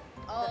it from.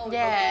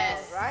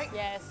 Yes. Right.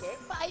 Yes. Okay.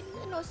 But I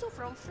learned also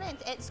from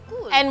friends at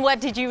school. And what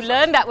did you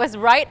learn that was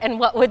right, and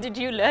what did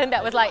you learn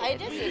that was like I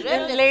just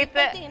learned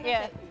later? thing, and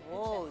Yeah.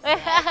 whoa, so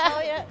that's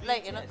how you,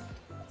 like, you know.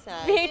 So,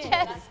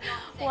 VHS.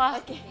 Wow.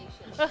 Okay.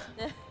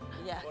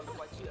 Yeah.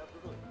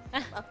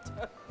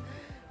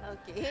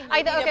 Okay.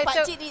 Okay, The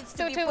pakcik needs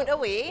to be put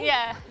away.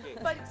 Yeah.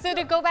 So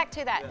to go back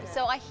to that,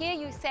 so I hear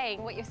you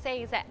saying, what you're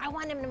saying is that I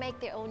want them to make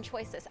their own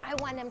choices. I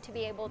want them to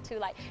be able to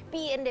like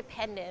be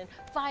independent,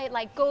 fight,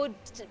 like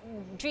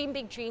dream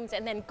big dreams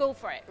and then go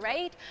for it,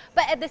 right?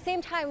 But at the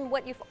same time,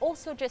 what you've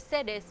also just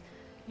said is,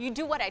 you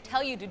do what I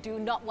tell you to do,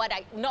 not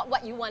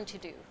what you want to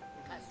do.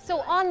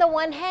 So on the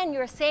one hand,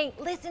 you're saying,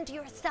 listen to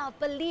yourself,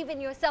 believe in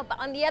yourself. But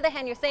on the other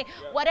hand, you're saying,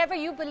 whatever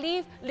you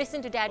believe,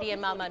 listen to daddy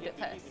and mama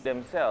first.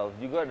 Themselves,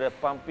 you got to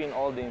pump in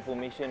all the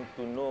information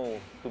to know,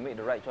 to make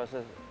the right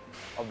choices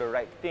of the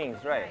right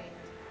things, right?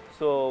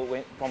 So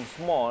from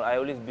small, I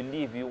always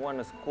believe you want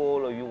to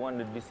scold or you want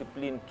to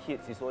discipline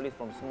kids, it's always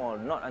from small.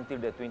 Not until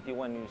they're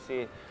 21 you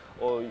say,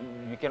 oh,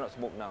 you cannot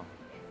smoke now.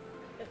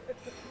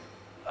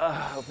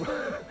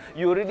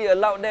 You already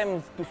allowed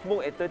them to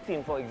smoke at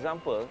 13, for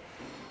example.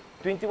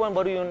 21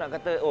 baru you nak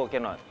kata, oh,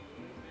 cannot.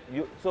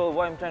 So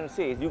what I'm trying to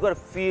say is you got to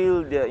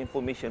feel the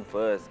information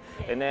first,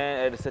 and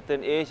then at a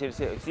certain age you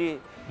say, see,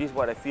 this is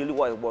what I feel,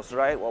 what was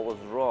right, what was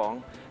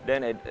wrong.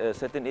 Then at a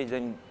certain age,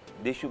 then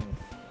they should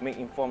make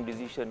informed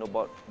decision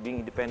about being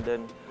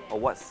independent or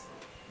what's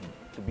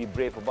to be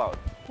brave about.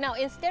 Now,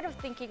 instead of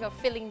thinking of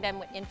filling them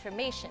with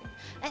information,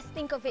 let's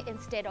think of it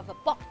instead of a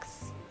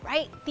box,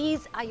 right?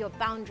 These are your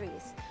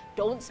boundaries.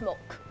 Don't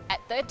smoke. At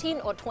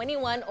 13 or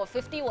 21 or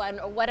 51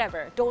 or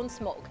whatever, don't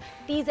smoke.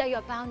 These are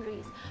your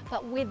boundaries.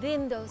 But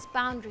within those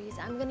boundaries,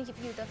 I'm going to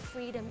give you the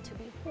freedom to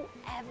be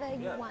whoever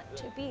you want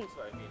to be.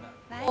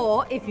 Right?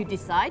 Or if you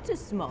decide to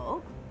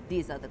smoke,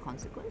 these are the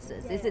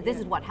consequences. This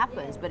is what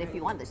happens. But if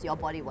you want this, your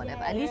body,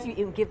 whatever, at least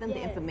you give them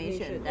the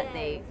information that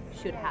they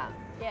should have.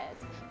 Yes.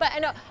 But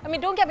I mean,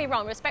 don't get me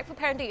wrong, respectful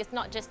parenting is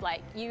not just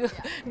like you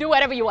do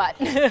whatever you want.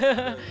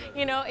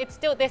 You know,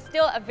 there's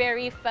still a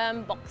very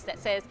firm box that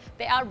says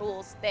there are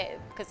rules there,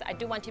 because I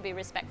do want to be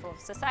respectful of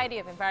society,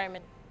 of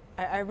environment.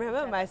 I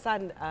remember my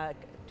son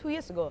 2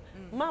 years ago,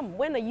 Mom,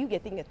 when are you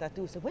getting a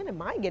tattoo? So when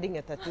am I getting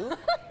a tattoo?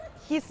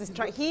 He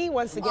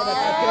wants to get a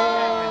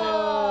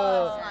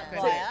tattoo.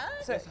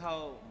 So that's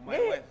how my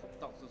wife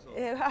talks also.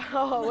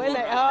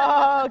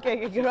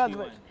 Okay,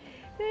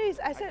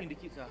 I said, I think the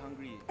kids are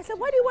hungry. I said,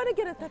 why do you want to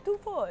get a tattoo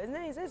for? And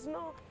then he says,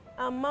 no,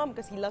 Mom,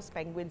 because he loves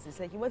penguins. He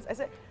said he wants. I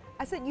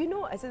said, you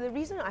know, the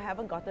reason I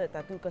haven't gotten a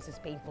tattoo because it's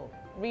painful,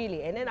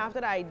 really. And then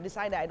after that, I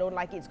decided I don't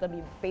like it. It's going to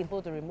be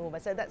painful to remove. I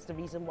said that's the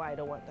reason why I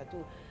don't want a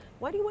tattoo.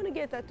 Why do you want to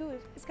get a tattoo?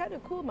 It's kind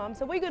of cool, Mom.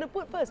 So what are you going to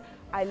put first?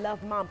 I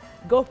love Mom.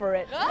 Go for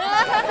it. Your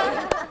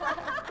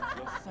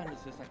son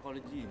is a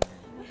psychology.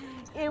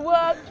 It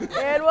worked.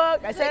 It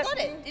worked. I said, got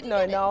it? Did he no,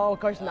 get it? no, of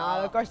course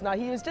not. Of course not.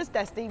 He was just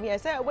testing me. I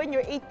said, when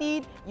you're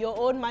 18, your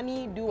own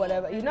money, do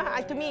whatever. You know,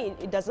 to me,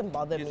 it doesn't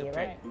bother me,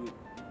 right? Do it.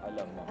 I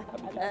love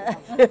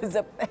Mom. It's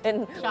a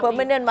pen,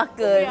 permanent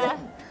marker. Yeah.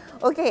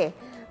 Okay.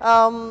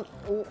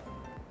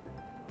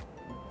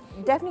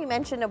 Daphne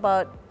mentioned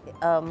about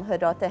her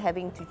daughter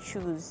having to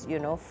choose, you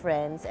know,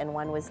 friends, and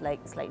one was like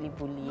slightly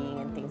bullying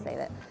and things like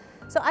that.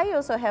 So I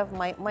also have,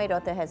 my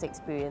daughter has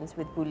experience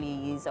with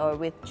bullies or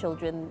with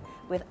children,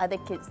 with other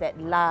kids that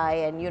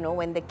lie, and you know,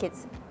 when the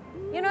kids,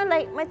 you know,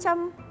 like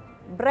macam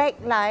brag,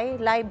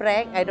 lie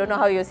brag, I don't know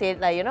how you say it,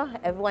 like, you know,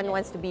 everyone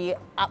wants to be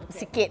up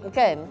sikit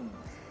kan.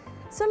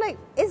 So like,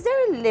 is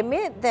there a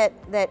limit that,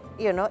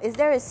 you know, is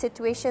there a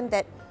situation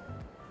that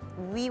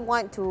we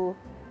want to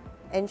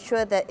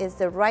ensure that is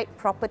the right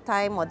proper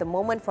time or the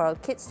moment for our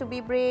kids to be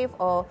brave,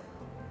 or,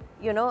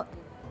 you know,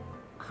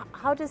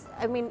 how does,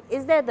 I mean,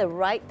 is there the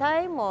right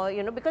time, or,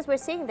 you know, because we're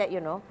saying that,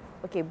 you know,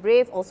 okay,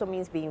 brave also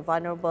means being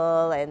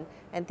vulnerable and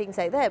things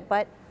like that,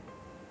 but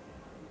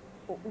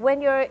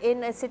when you're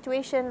in a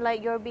situation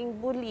like you're being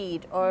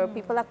bullied or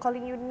people are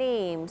calling you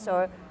names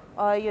or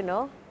you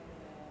know,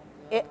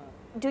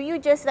 do you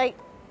just like,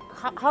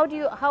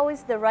 how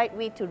is the right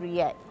way to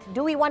react?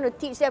 Do we want to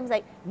teach them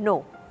like,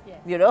 no,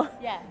 you know,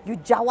 you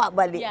jawab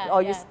balik,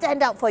 or you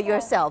stand up for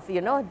yourself,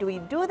 you know? Do we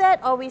do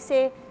that, or we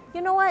say,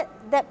 you know what,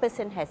 that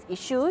person has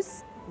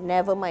issues,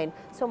 never mind.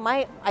 So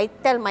I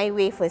tell my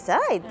way first,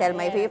 I tell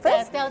my way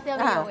first. Tell me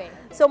your way.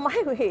 So my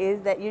way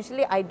is that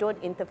usually I don't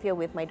interfere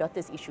with my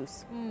daughter's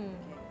issues,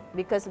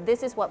 because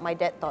this is what my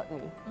dad taught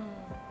me.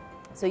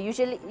 So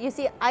usually, you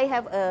see, I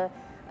have a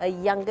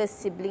younger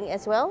sibling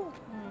as well.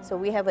 So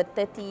we have a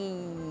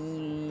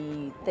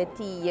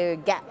 30-year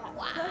gap.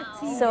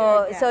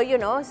 Wow. So you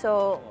know,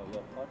 so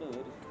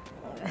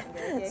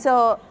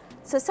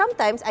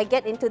sometimes I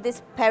get into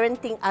this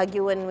parenting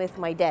argument with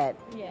my dad,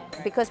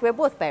 because we're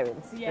both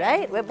parents,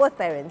 right? We're both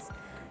parents.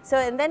 So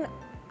and then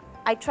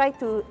I try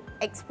to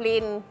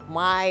explain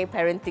my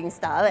parenting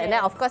style, and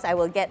then of course I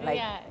will get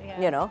like,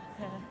 you know.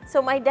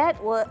 So my dad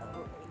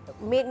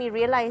made me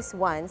realize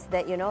once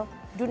that, you know,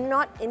 do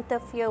not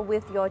interfere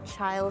with your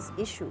child's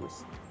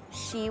issues.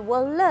 She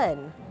will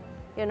learn,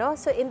 you know.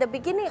 So in the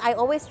beginning, I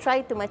always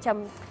try to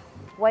macam,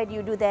 why do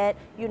you do that?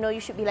 You know, you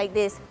should be like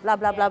this, blah,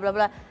 blah, blah, blah,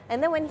 blah.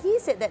 And then when he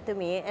said that to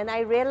me, and I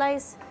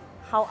realized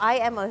how I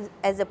am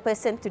as a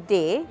person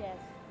today,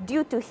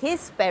 due to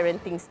his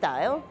parenting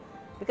style,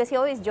 because he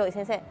always jokes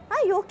and said,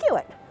 you okay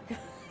what?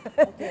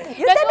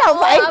 You turn out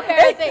fine.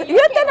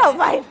 You turn out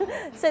fine.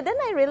 So then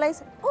I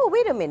realized, oh,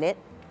 wait a minute.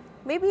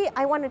 Maybe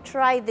I want to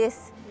try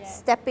this,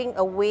 stepping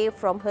away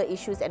from her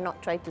issues and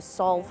not try to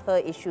solve her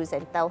issues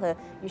and tell her,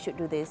 you should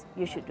do this,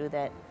 you should do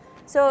that.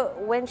 So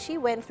when she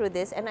went through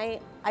this, and I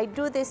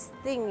do this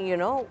thing, you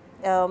know,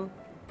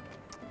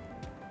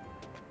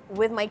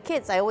 with my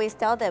kids, I always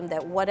tell them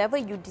that whatever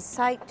you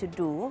decide to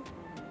do,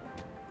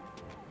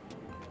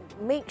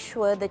 make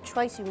sure the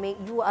choice you make,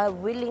 you are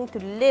willing to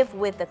live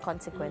with the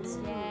consequence.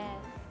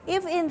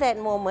 If in that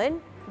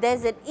moment,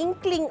 there's an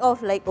inkling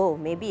of like, oh,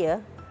 maybe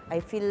I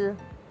feel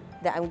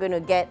that I'm going to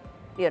get,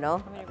 you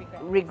know,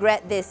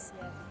 regret this.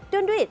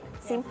 Don't do it.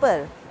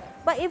 Simple.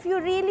 But if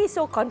you're really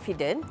so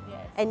confident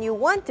and you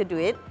want to do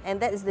it, and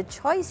that is the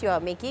choice you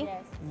are making,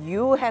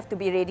 you have to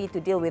be ready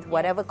to deal with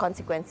whatever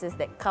consequences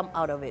that come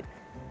out of it.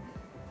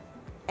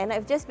 And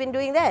I've just been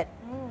doing that.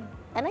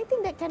 And I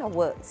think that kind of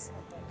works.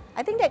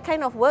 I think that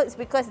kind of works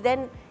because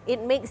then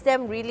it makes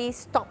them really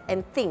stop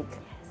and think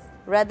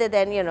rather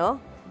than, you know,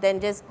 than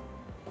just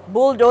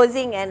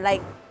bulldozing and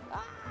like,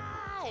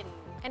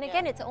 and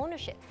again, it's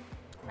ownership.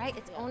 Right?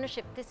 It's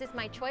ownership. This is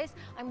my choice.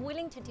 I'm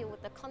willing to deal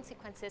with the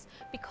consequences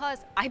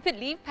because I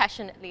believe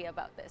passionately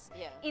about this.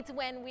 It's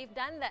when we've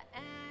done the,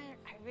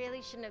 I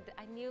really shouldn't have,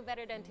 I knew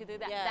better than to do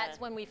that. That's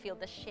when we feel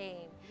the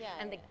shame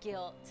and the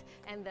guilt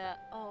and the,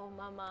 oh,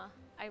 mama,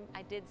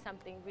 I did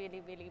something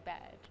really, really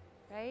bad.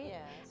 Right?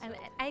 And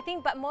I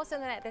think, but most of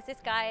that, there's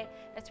this guy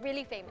that's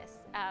really famous,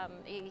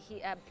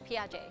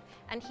 Piaget,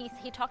 and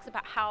he talks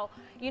about how,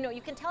 you know,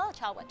 you can tell a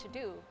child what to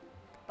do,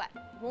 but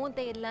won't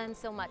they learn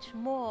so much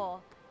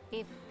more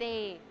if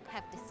they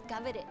have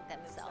discovered it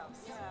themselves?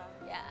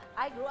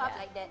 I grew up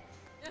like that.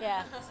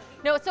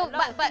 No, so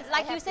but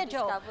like you said,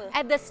 Joe,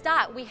 at the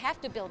start we have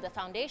to build the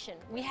foundation.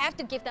 We have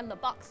to give them the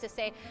box to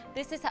say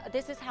this is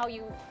how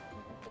you're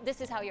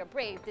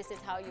brave. This is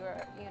how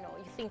you're, you know,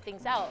 you think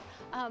things out.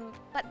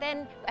 But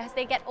then as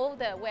they get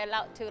older, we're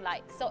allowed to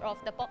like sort of,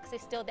 the box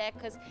is still there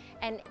because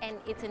and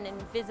it's an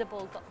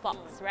invisible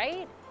box,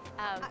 right?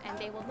 And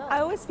they will know. I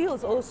always feel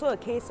it's also a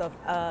case of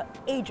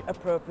age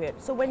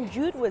appropriate. So when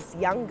Jude was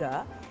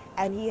younger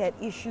and he had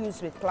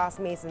issues with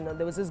classmates and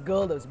there was this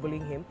girl that was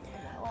bullying him.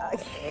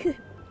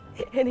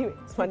 Anyway,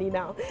 it's funny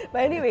now.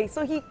 But anyway,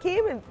 so he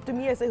came to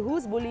me and said,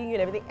 who's bullying you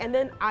and everything? And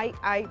then I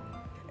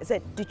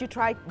said, did you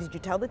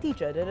tell the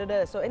teacher?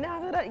 So and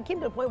after that, it came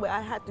to a point where I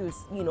had to,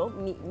 you know,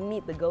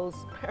 meet the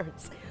girl's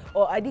parents.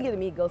 Or I didn't get to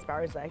meet the girl's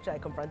parents, actually I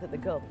confronted the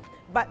girl.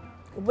 But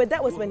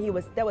that was when he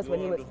was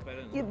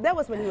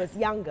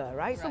younger,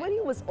 right? So when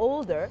he was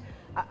older,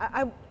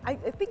 I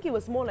think it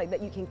was more like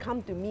that. You can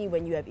come to me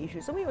when you have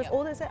issues. So when he was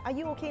older, I said, "Are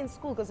you okay in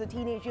school?" Because a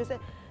teenager, he said,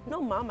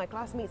 "No, Mom, my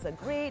classmates are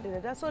great."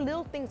 So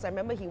little things. I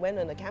remember he went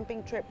on a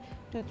camping trip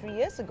 2-3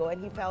 years ago,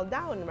 and he fell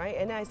down, right?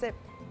 And I said,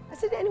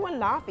 "Did anyone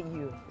laugh at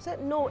you?" He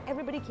said, "No,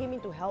 everybody came in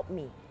to help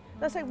me."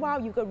 That's like, wow,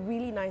 you've got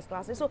really nice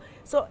glasses.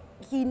 So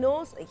he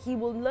knows, he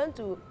will learn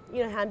to,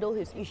 you know, handle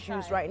his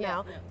issues right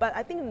now. But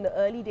I think in the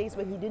early days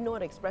when he didn't know how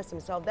to express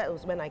himself, that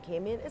was when I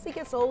came in. As he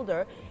gets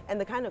older, and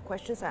the kind of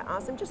questions I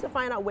ask him, just to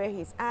find out where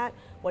he's at,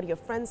 what are your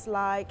friends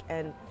like,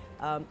 and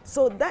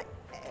so that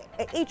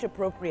age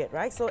appropriate,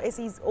 right? So as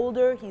he's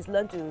older, he's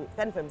learned to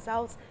fend for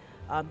himself.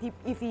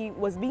 If he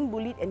was being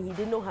bullied and he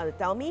didn't know how to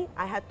tell me,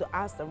 I had to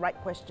ask the right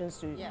questions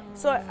to.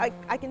 So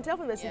I can tell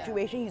from the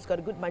situation, he's got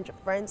a good bunch of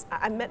friends.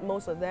 I met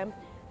most of them,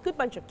 good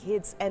bunch of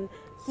kids, and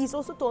he's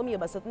also told me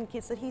about certain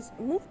kids that he's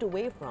moved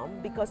away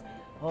from because,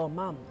 oh,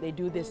 mom, they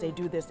do this, they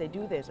do this, they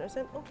do this. I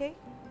said, okay,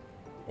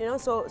 you know,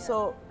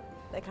 so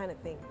that kind of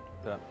thing.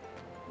 Yeah,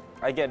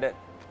 I get that,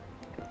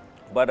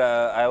 but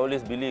I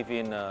always believe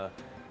in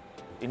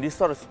this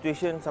sort of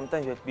situation.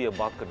 Sometimes you have to be a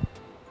Balkan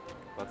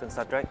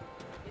Star Trek.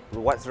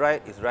 What's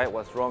right is right,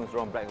 what's wrong is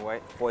wrong, black and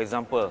white. For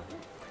example,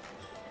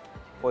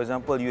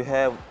 you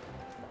have,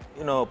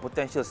 you know,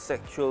 potential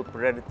sexual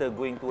predator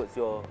going towards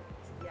your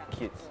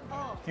kids.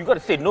 You got to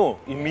say no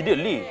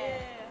immediately.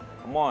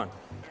 Come on,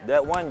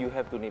 that one you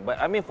have to need. But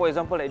I mean, for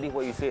example, like this,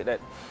 what you said that,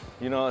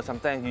 you know,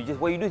 sometimes you just,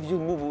 what you do is you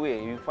just move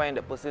away. You find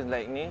that person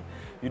like me,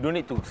 you don't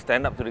need to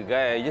stand up to the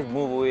guy. You just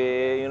move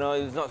away. You know,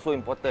 it's not so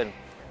important.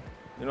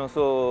 You know,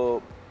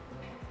 so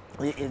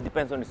it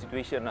depends on the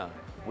situation now.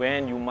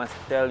 When you must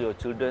tell your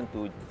children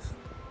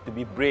to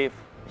be brave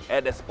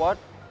at the spot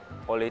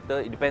or later,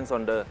 it depends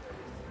on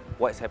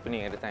what's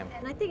happening at the time.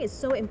 And I think it's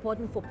so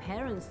important for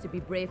parents to be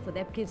brave, for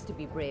their kids to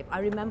be brave. I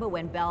remember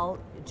when Belle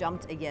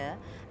jumped a year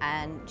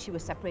and she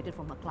was separated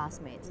from her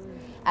classmates.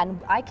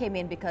 And I came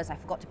in because I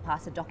forgot to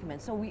pass a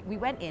document. So we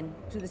went in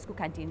to the school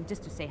canteen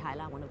just to say hi,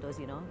 one of those,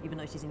 you know, even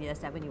though she's in year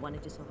 7, you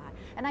wanted to say hi.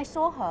 And I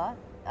saw her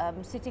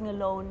sitting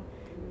alone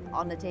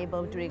on the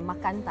table during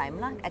makan time,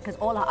 because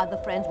all her other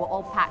friends were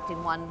all packed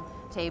in one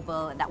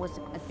table, and that was,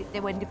 they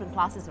were in different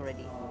classes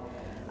already.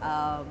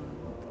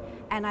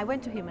 And I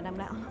went to him and I'm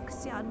like, oh,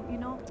 kesian, you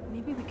know,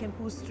 maybe we can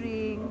pull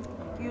string,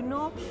 you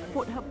know,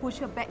 push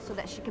her back so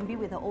that she can be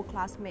with her old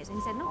classmates. And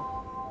he said, no.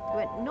 He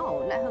went,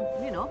 no, let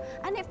her, you know.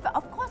 And if,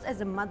 of course, as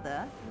a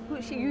mother,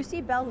 you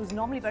see Belle, who's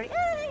normally very,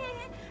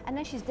 and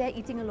then she's there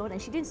eating alone,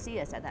 and she didn't see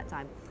us at that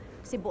time.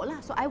 Sibuk lah.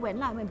 So I went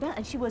Belle,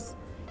 and she was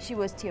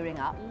tearing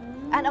up.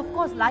 And of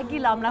course, lagi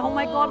lah, I'm like, oh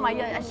my God, my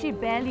ear. And she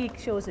barely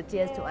shows her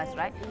tears to us,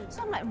 right?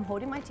 So I'm like, I'm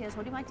holding my tears.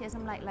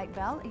 I'm like,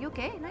 Belle, are you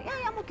okay? I'm like,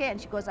 yeah, I'm okay.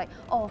 And she goes like,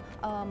 oh,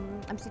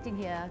 I'm sitting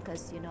here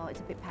because, you know, it's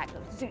a bit packed.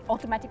 So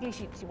automatically,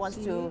 she wants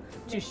to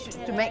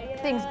make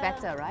things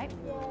better, right?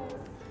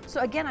 So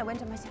again, I went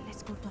to him, I said,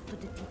 let's go talk to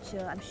the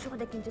teacher. I'm sure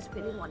they can just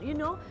fill in one, you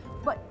know?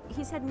 But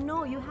he said,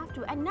 no, you have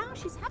to. And now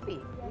she's happy.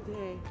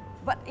 Okay.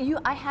 But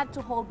I had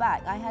to hold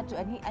back. I had to,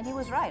 and he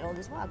was right all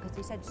this while, because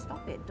he said,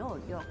 stop it,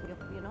 don't. You're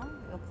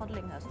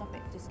coddling her, stop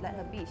it. Just let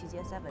her be. She's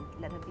year 7,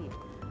 let her be.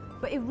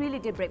 But it really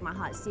did break my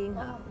heart seeing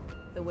her,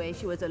 the way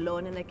she was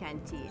alone in the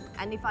canteen.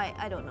 And if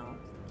I don't know.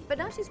 But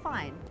now she's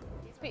fine.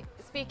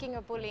 Speaking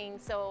of bullying,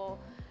 so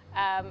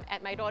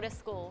at my daughter's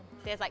school,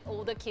 there's like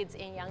older kids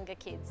and younger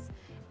kids.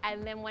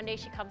 And then one day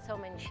she comes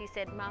home and she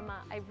said,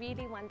 Mama, I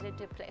really wanted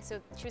to play. So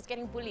she was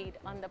getting bullied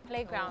on the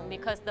playground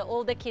because the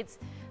older kids,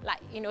 like,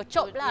 you know,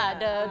 chop lah,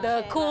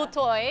 the cool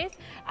toys.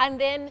 And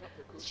then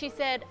she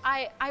said,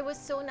 I was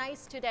so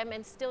nice to them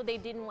and still they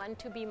didn't want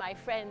to be my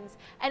friends.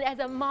 And as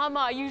a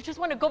mama, you just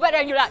want to go back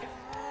there and you're like,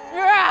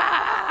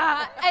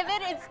 Rah! And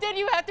then instead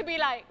you have to be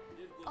like,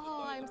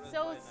 oh, I'm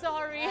so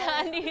sorry,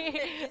 honey.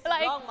 It's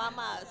like, wrong,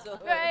 mama. So.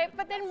 Right,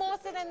 but then more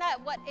so than that,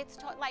 what it's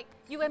taught, like,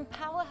 you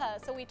empower her.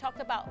 So we talked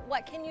about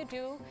what can you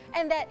do,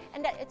 and that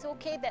it's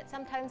okay that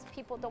sometimes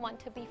people don't want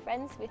to be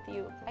friends with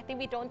you. I think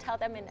we don't tell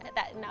them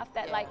that enough.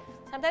 That like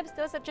sometimes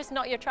those are just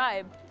not your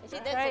tribe. See,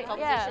 that's right? a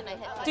conversation I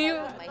had. Do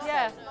you?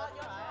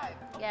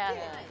 Yeah.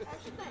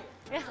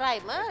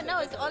 Tribe, huh? Now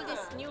it's all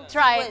these new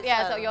tribe. words,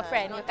 Yeah, so your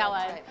friend, your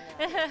kawan.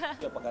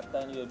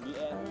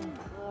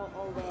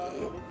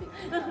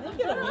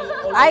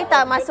 I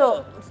tak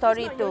masuk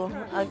story tu.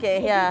 Okay,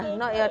 yeah,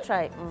 not your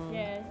tribe.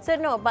 Yes. So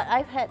no, but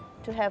I've had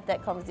to have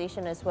that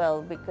conversation as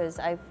well because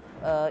I've,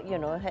 you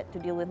know, had to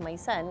deal with my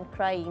son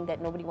crying that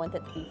nobody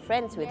wanted to be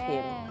friends with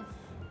him.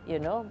 You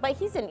know, but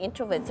he's an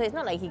introvert, so it's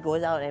not like he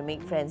goes out and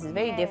make friends. It's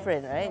very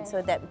different, right?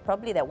 So that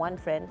probably that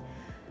one friend.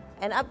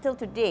 And up till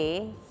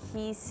today,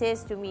 he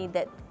says to me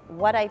that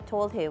what I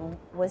told him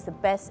was the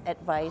best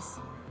advice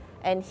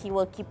and he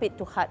will keep it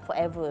to heart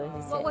forever,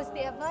 he said. What was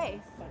the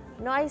advice?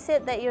 No, I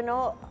said that, you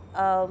know,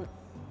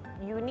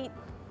 you need,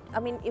 I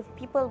mean, if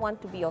people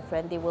want to be your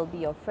friend, they will be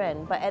your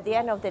friend. But at the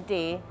end of the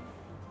day,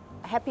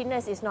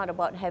 happiness is not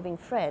about having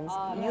friends.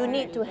 You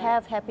need to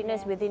have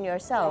happiness within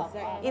yourself.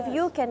 If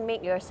you can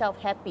make yourself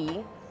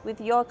happy with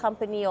your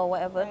company or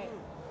whatever,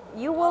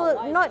 you will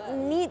not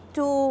need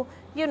to,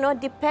 you know,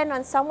 depend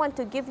on someone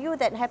to give you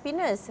that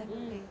happiness.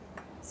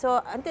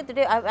 So until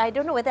today, I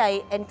don't know whether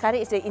I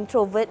encourage the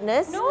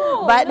introvertness,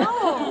 but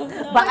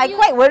I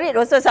quite worried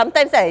also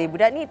sometimes.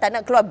 Budak ni tak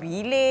nak keluar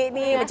bilik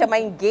ni, macam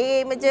main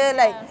game aja,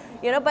 like,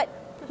 you know. But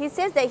he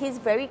says that he's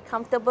very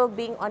comfortable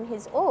being on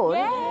his own,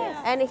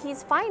 and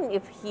he's fine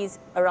if he's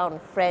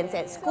around friends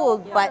at school,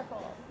 but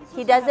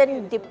he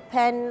doesn't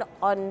depend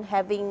on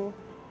having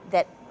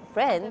that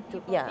friend to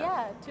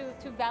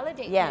to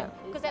validate him,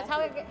 because that's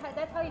how you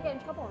get in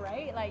trouble,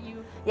 right? Like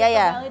you get the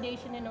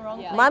validation in the wrong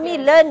place. Mommy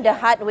learned the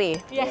hard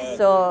way. Yes.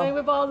 So I mean,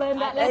 we've all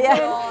learned that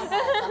lesson.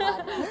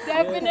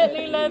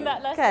 Definitely learned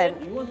that lesson.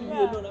 You want to be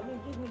alone? I mean,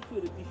 just make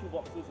sure the tissue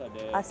boxes are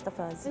there.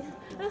 Astaghfirullah.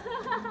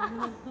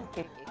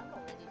 Okay.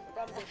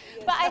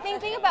 But I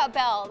think about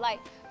Belle.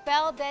 Like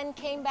Belle then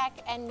came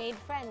back and made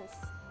friends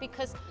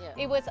because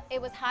it was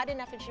hard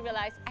enough, and she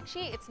realized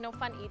actually it's no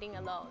fun eating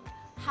alone.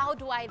 How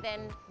do I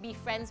then be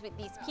friends with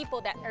these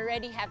people that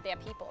already have their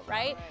people,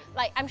 right?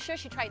 Like I'm sure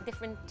she tried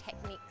different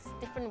techniques,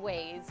 different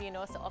ways, you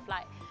know, sort of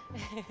like,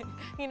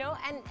 you know,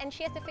 and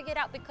she has to figure it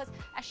out, because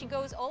as she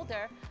goes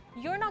older,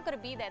 you're not going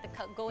to be there to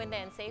go in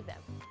there and save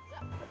them.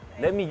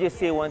 Let me just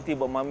say one thing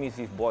about mummies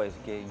with boys,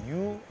 okay?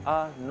 You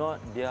are not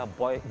their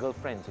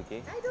girlfriends,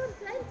 okay? I don't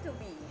plan to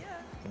be.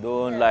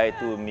 Don't lie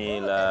to me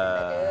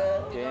lah.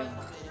 Okay?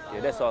 Okay,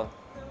 that's all.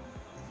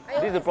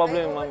 This is the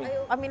problem, mommy.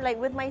 I mean, like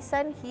with my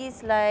son,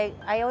 he's like,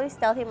 I always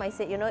tell him, I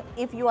said, you know,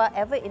 if you are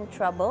ever in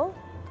trouble,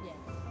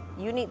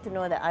 you need to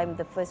know that I'm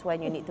the first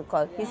one you need to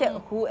call. He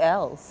said, who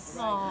else?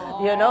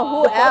 Aww. You know,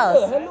 who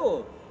else?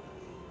 Hello.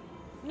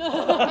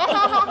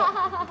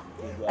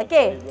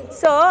 Okay,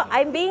 so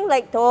I'm being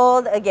like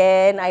told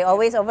again, I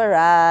always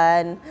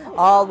overrun,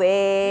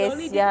 always. You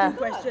only did 2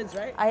 questions,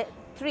 right?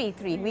 Three.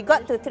 We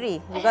got to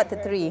three.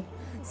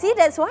 See,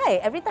 that's why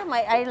every time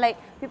I like,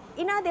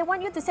 Ina, they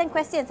want you to send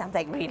questions. I'm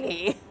like,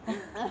 really?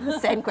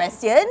 Send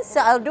questions?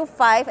 So I'll do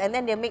 5, and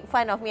then they make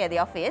fun of me at the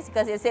office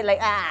because they say like,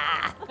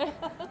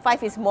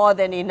 5 is more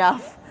than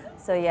enough.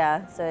 So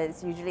yeah, so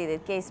it's usually the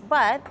case.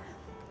 But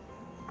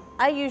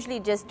I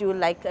usually just do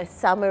like a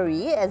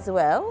summary as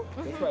well.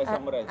 That's why I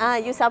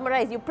summarize. You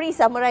summarize. You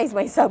pre-summarize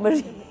my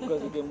summary.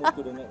 Because you can move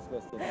to the next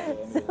question.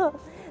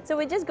 So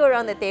we just go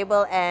around the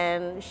table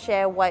and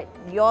share what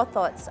your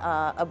thoughts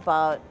are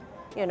about,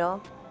 you know,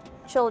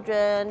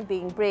 children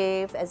being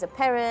brave as a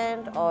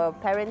parent or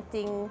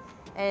parenting,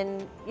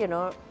 and you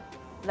know,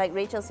 like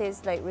Racheal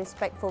says, like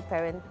respectful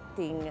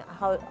parenting.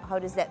 How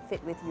does that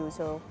fit with you?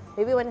 So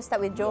maybe we want to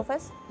start with Joe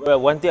first. Well,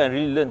 one thing I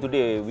really learned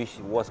today, which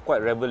was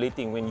quite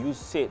revelating, when you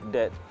said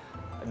that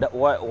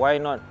why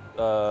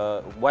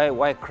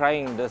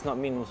crying does not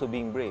mean also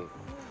being brave,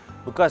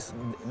 because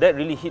that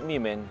really hit me,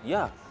 man.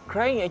 Yeah,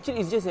 crying actually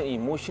is just an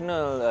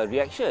emotional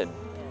reaction.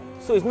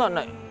 So it's not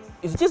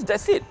it's just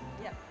that's it.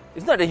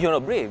 It's not that you're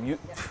not brave.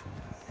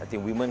 I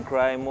think women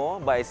cry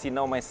more, but I see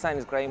now my son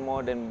is crying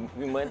more than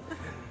women.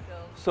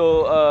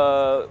 So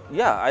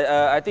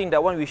I think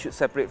that one we should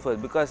separate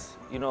first, because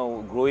you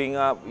know, growing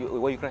up,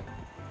 why you cry?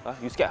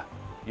 You scared?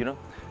 You know.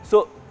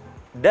 So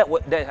that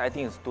I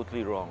think is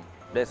totally wrong.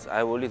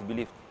 I always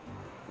believe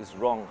it's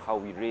wrong how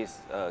we raise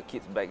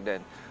kids back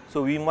then.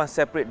 So we must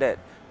separate that.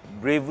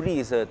 Bravery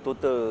is a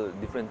total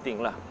different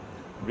thing lah.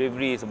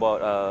 Bravery is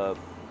about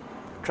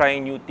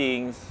trying new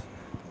things.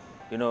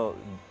 You know,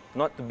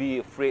 not to be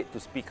afraid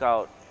to speak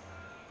out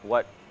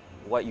what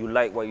you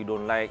like, what you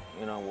don't like,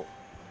 you know.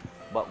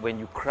 But when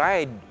you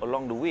cried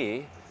along the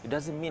way, it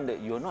doesn't mean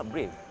that you're not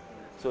brave.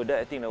 So that,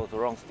 I think that was the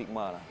wrong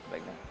stigma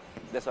back then.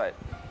 That's why,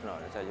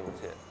 that's how I would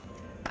say it.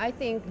 I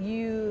think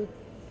you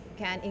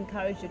can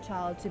encourage your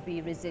child to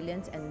be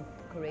resilient and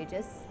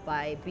courageous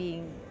by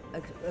being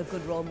a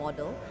good role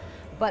model.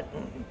 But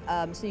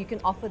so you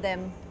can offer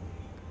them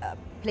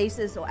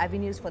places or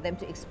avenues for them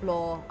to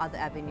explore other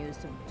avenues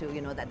to you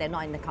know, that they're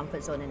not in the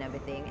comfort zone and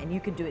everything, and you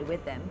can do it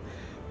with them.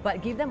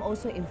 But give them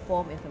also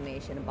informed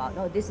information about,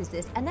 oh, this is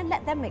this, and then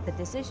let them make the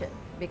decision,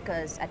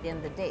 because at the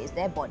end of the day, it's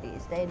their body,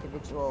 it's their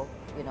individual,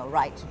 you know,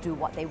 right to do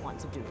what they want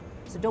to do.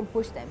 So don't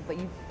push them, but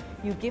you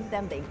give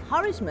them the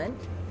encouragement,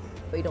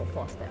 but you don't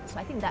force them. So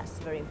I think that's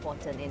very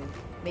important in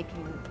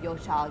making your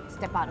child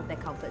step out of their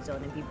comfort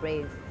zone and be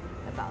brave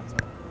about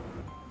it.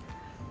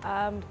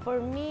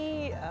 For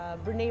me,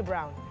 Brene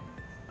Brown.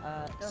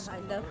 I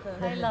love her.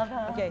 I love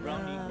her. Okay,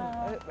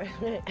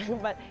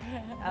 but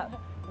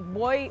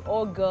boy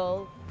or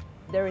girl,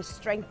 there is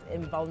strength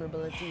in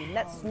vulnerability.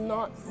 Let's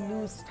not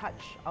lose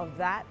touch of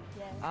that.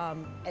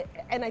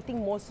 And I think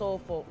more so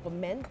for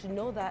men to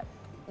know that,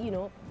 you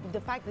know, the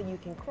fact that you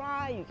can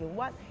cry, you can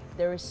what,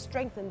 there is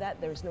strength in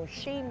that, there is no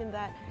shame in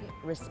that.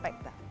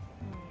 Respect that.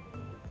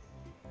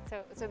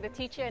 So the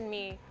teacher and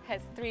me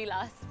has 3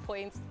 last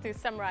points to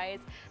summarize.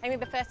 I think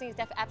the first thing is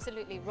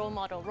absolutely role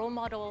model. Role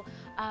model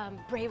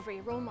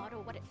bravery, role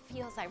model what it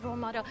feels like, role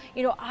model,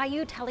 you know, are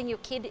you telling your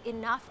kid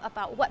enough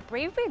about what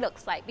bravery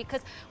looks like?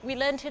 Because we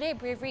learned today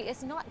bravery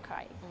is not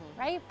crying,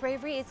 right?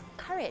 Bravery is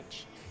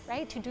courage,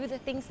 right? To do the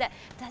things that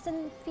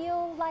doesn't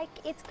feel like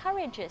it's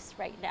courageous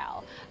right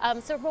now.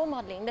 So role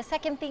modeling. The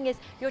second thing is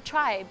your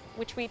tribe,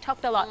 which we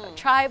talked a lot,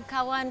 tribe,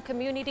 kawan,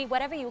 community,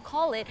 whatever you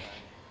call it.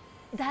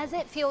 Does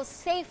it feel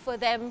safe for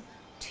them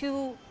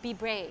to be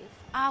brave?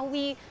 Are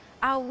we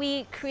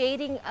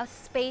creating a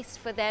space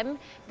for them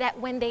that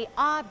when they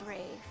are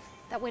brave,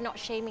 that we're not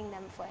shaming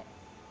them for it?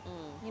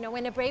 You know,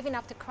 when they're brave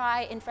enough to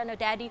cry in front of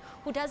daddy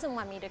who doesn't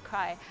want me to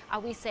cry, are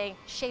we saying,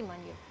 shame on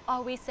you?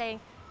 Are we saying,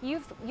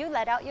 you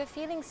let out your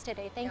feelings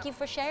today. Thank you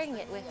for sharing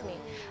it with me.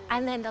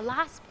 And then the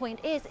last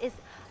point is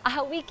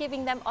are we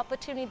giving them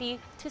opportunity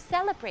to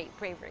celebrate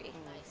bravery?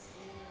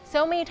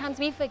 So many times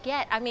we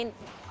forget. I mean,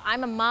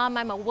 I'm a mom,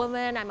 I'm a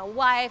woman, I'm a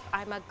wife,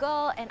 I'm a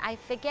girl, and I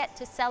forget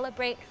to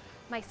celebrate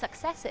my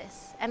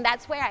successes, and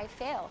that's where I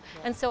fail.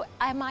 And so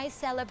am I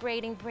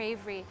celebrating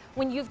bravery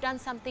when you've done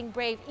something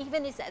brave,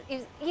 even if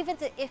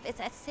it's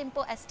as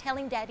simple as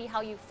telling daddy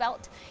how you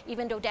felt,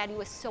 even though daddy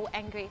was so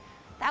angry?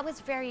 That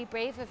was very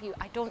brave of you.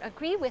 I don't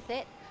agree with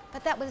it,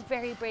 but that was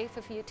very brave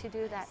of you to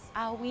do that.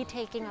 Are we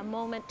taking a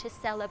moment to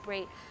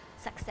celebrate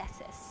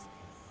successes?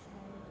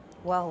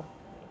 Wow.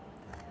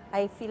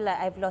 I feel like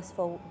I've lost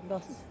for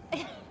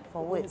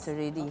words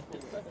already.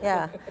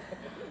 Yeah.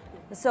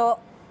 So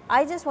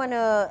I just want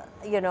to,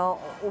 you know,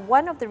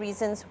 one of the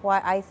reasons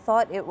why I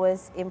thought it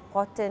was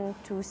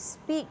important to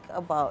speak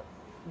about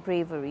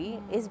bravery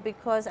is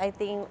because I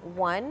think,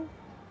 one,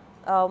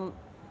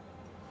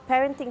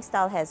 parenting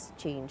style has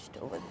changed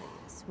over the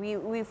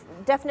years. We've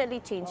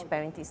definitely changed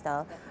parenting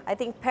style. I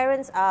think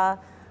parents are,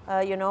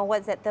 you know,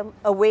 what's that term?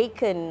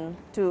 Awakened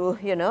to,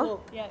 you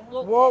know,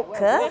 woke.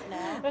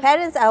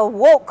 Parents are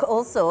woke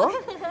also.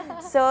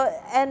 So,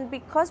 and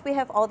because we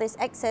have all this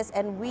access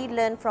and we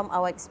learn from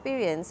our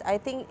experience, I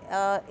think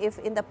if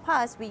in the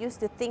past we used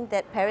to think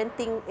that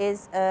parenting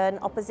is an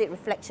opposite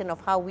reflection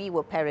of how we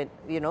were parent,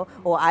 you know,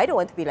 or I don't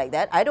want to be like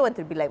that, I don't want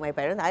to be like my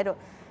parents, I don't.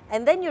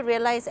 And then you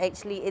realize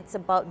actually it's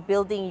about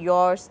building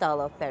your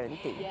style of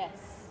parenting. Yes.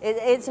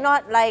 It's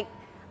not like,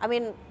 I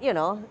mean, you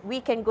know,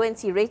 we can go and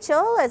see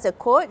Racheal as a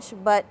coach,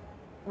 but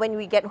when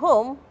we get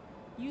home,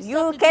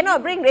 you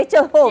cannot bring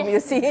Racheal home,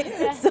 you see.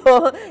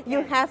 So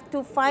you have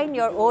to find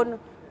your own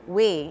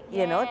way,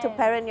 you know, to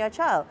parent your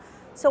child.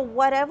 So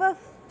whatever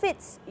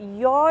fits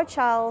your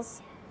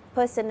child's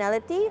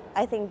personality,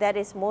 I think that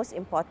is most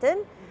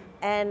important.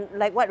 And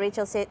like what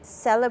Racheal said,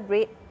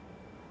 celebrate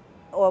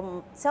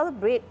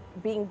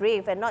being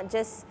brave, and not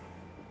just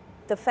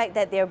the fact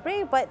that they're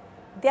brave, but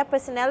their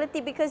personality,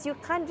 because you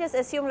can't just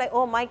assume like,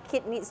 oh, my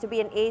kid needs to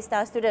be an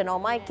A-star student, or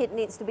my kid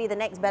needs to be the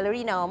next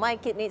ballerina, or my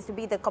kid needs to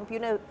be the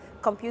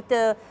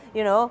computer,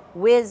 you know,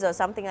 whiz or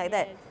something like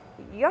that.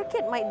 Your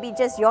kid might be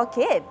just your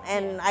kid,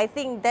 and I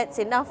think that's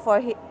enough for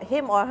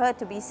him or her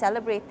to be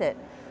celebrated.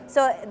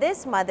 So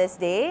this Mother's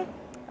Day,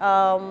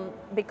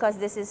 because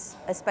this is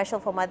a special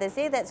for Mother's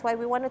Day, that's why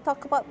we want to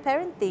talk about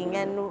parenting.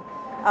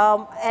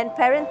 And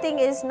parenting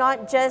is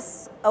not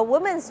just a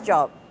woman's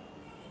job.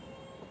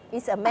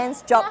 It's a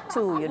man's job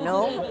too, you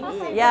know.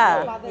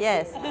 Yeah,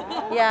 yes.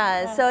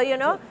 Yeah, so, you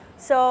know,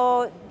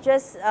 so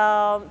just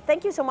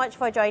thank you so much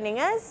for joining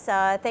us.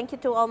 Thank you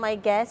to all my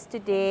guests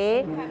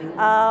today.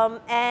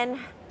 And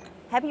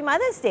happy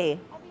Mother's Day.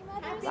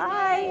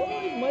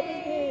 Bye.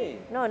 Mother's Day.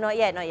 No, not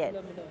yet, not yet.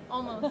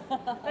 Almost.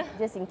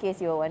 Just in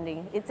case you were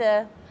wondering. It's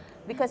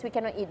because we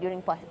cannot eat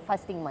during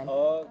fasting month.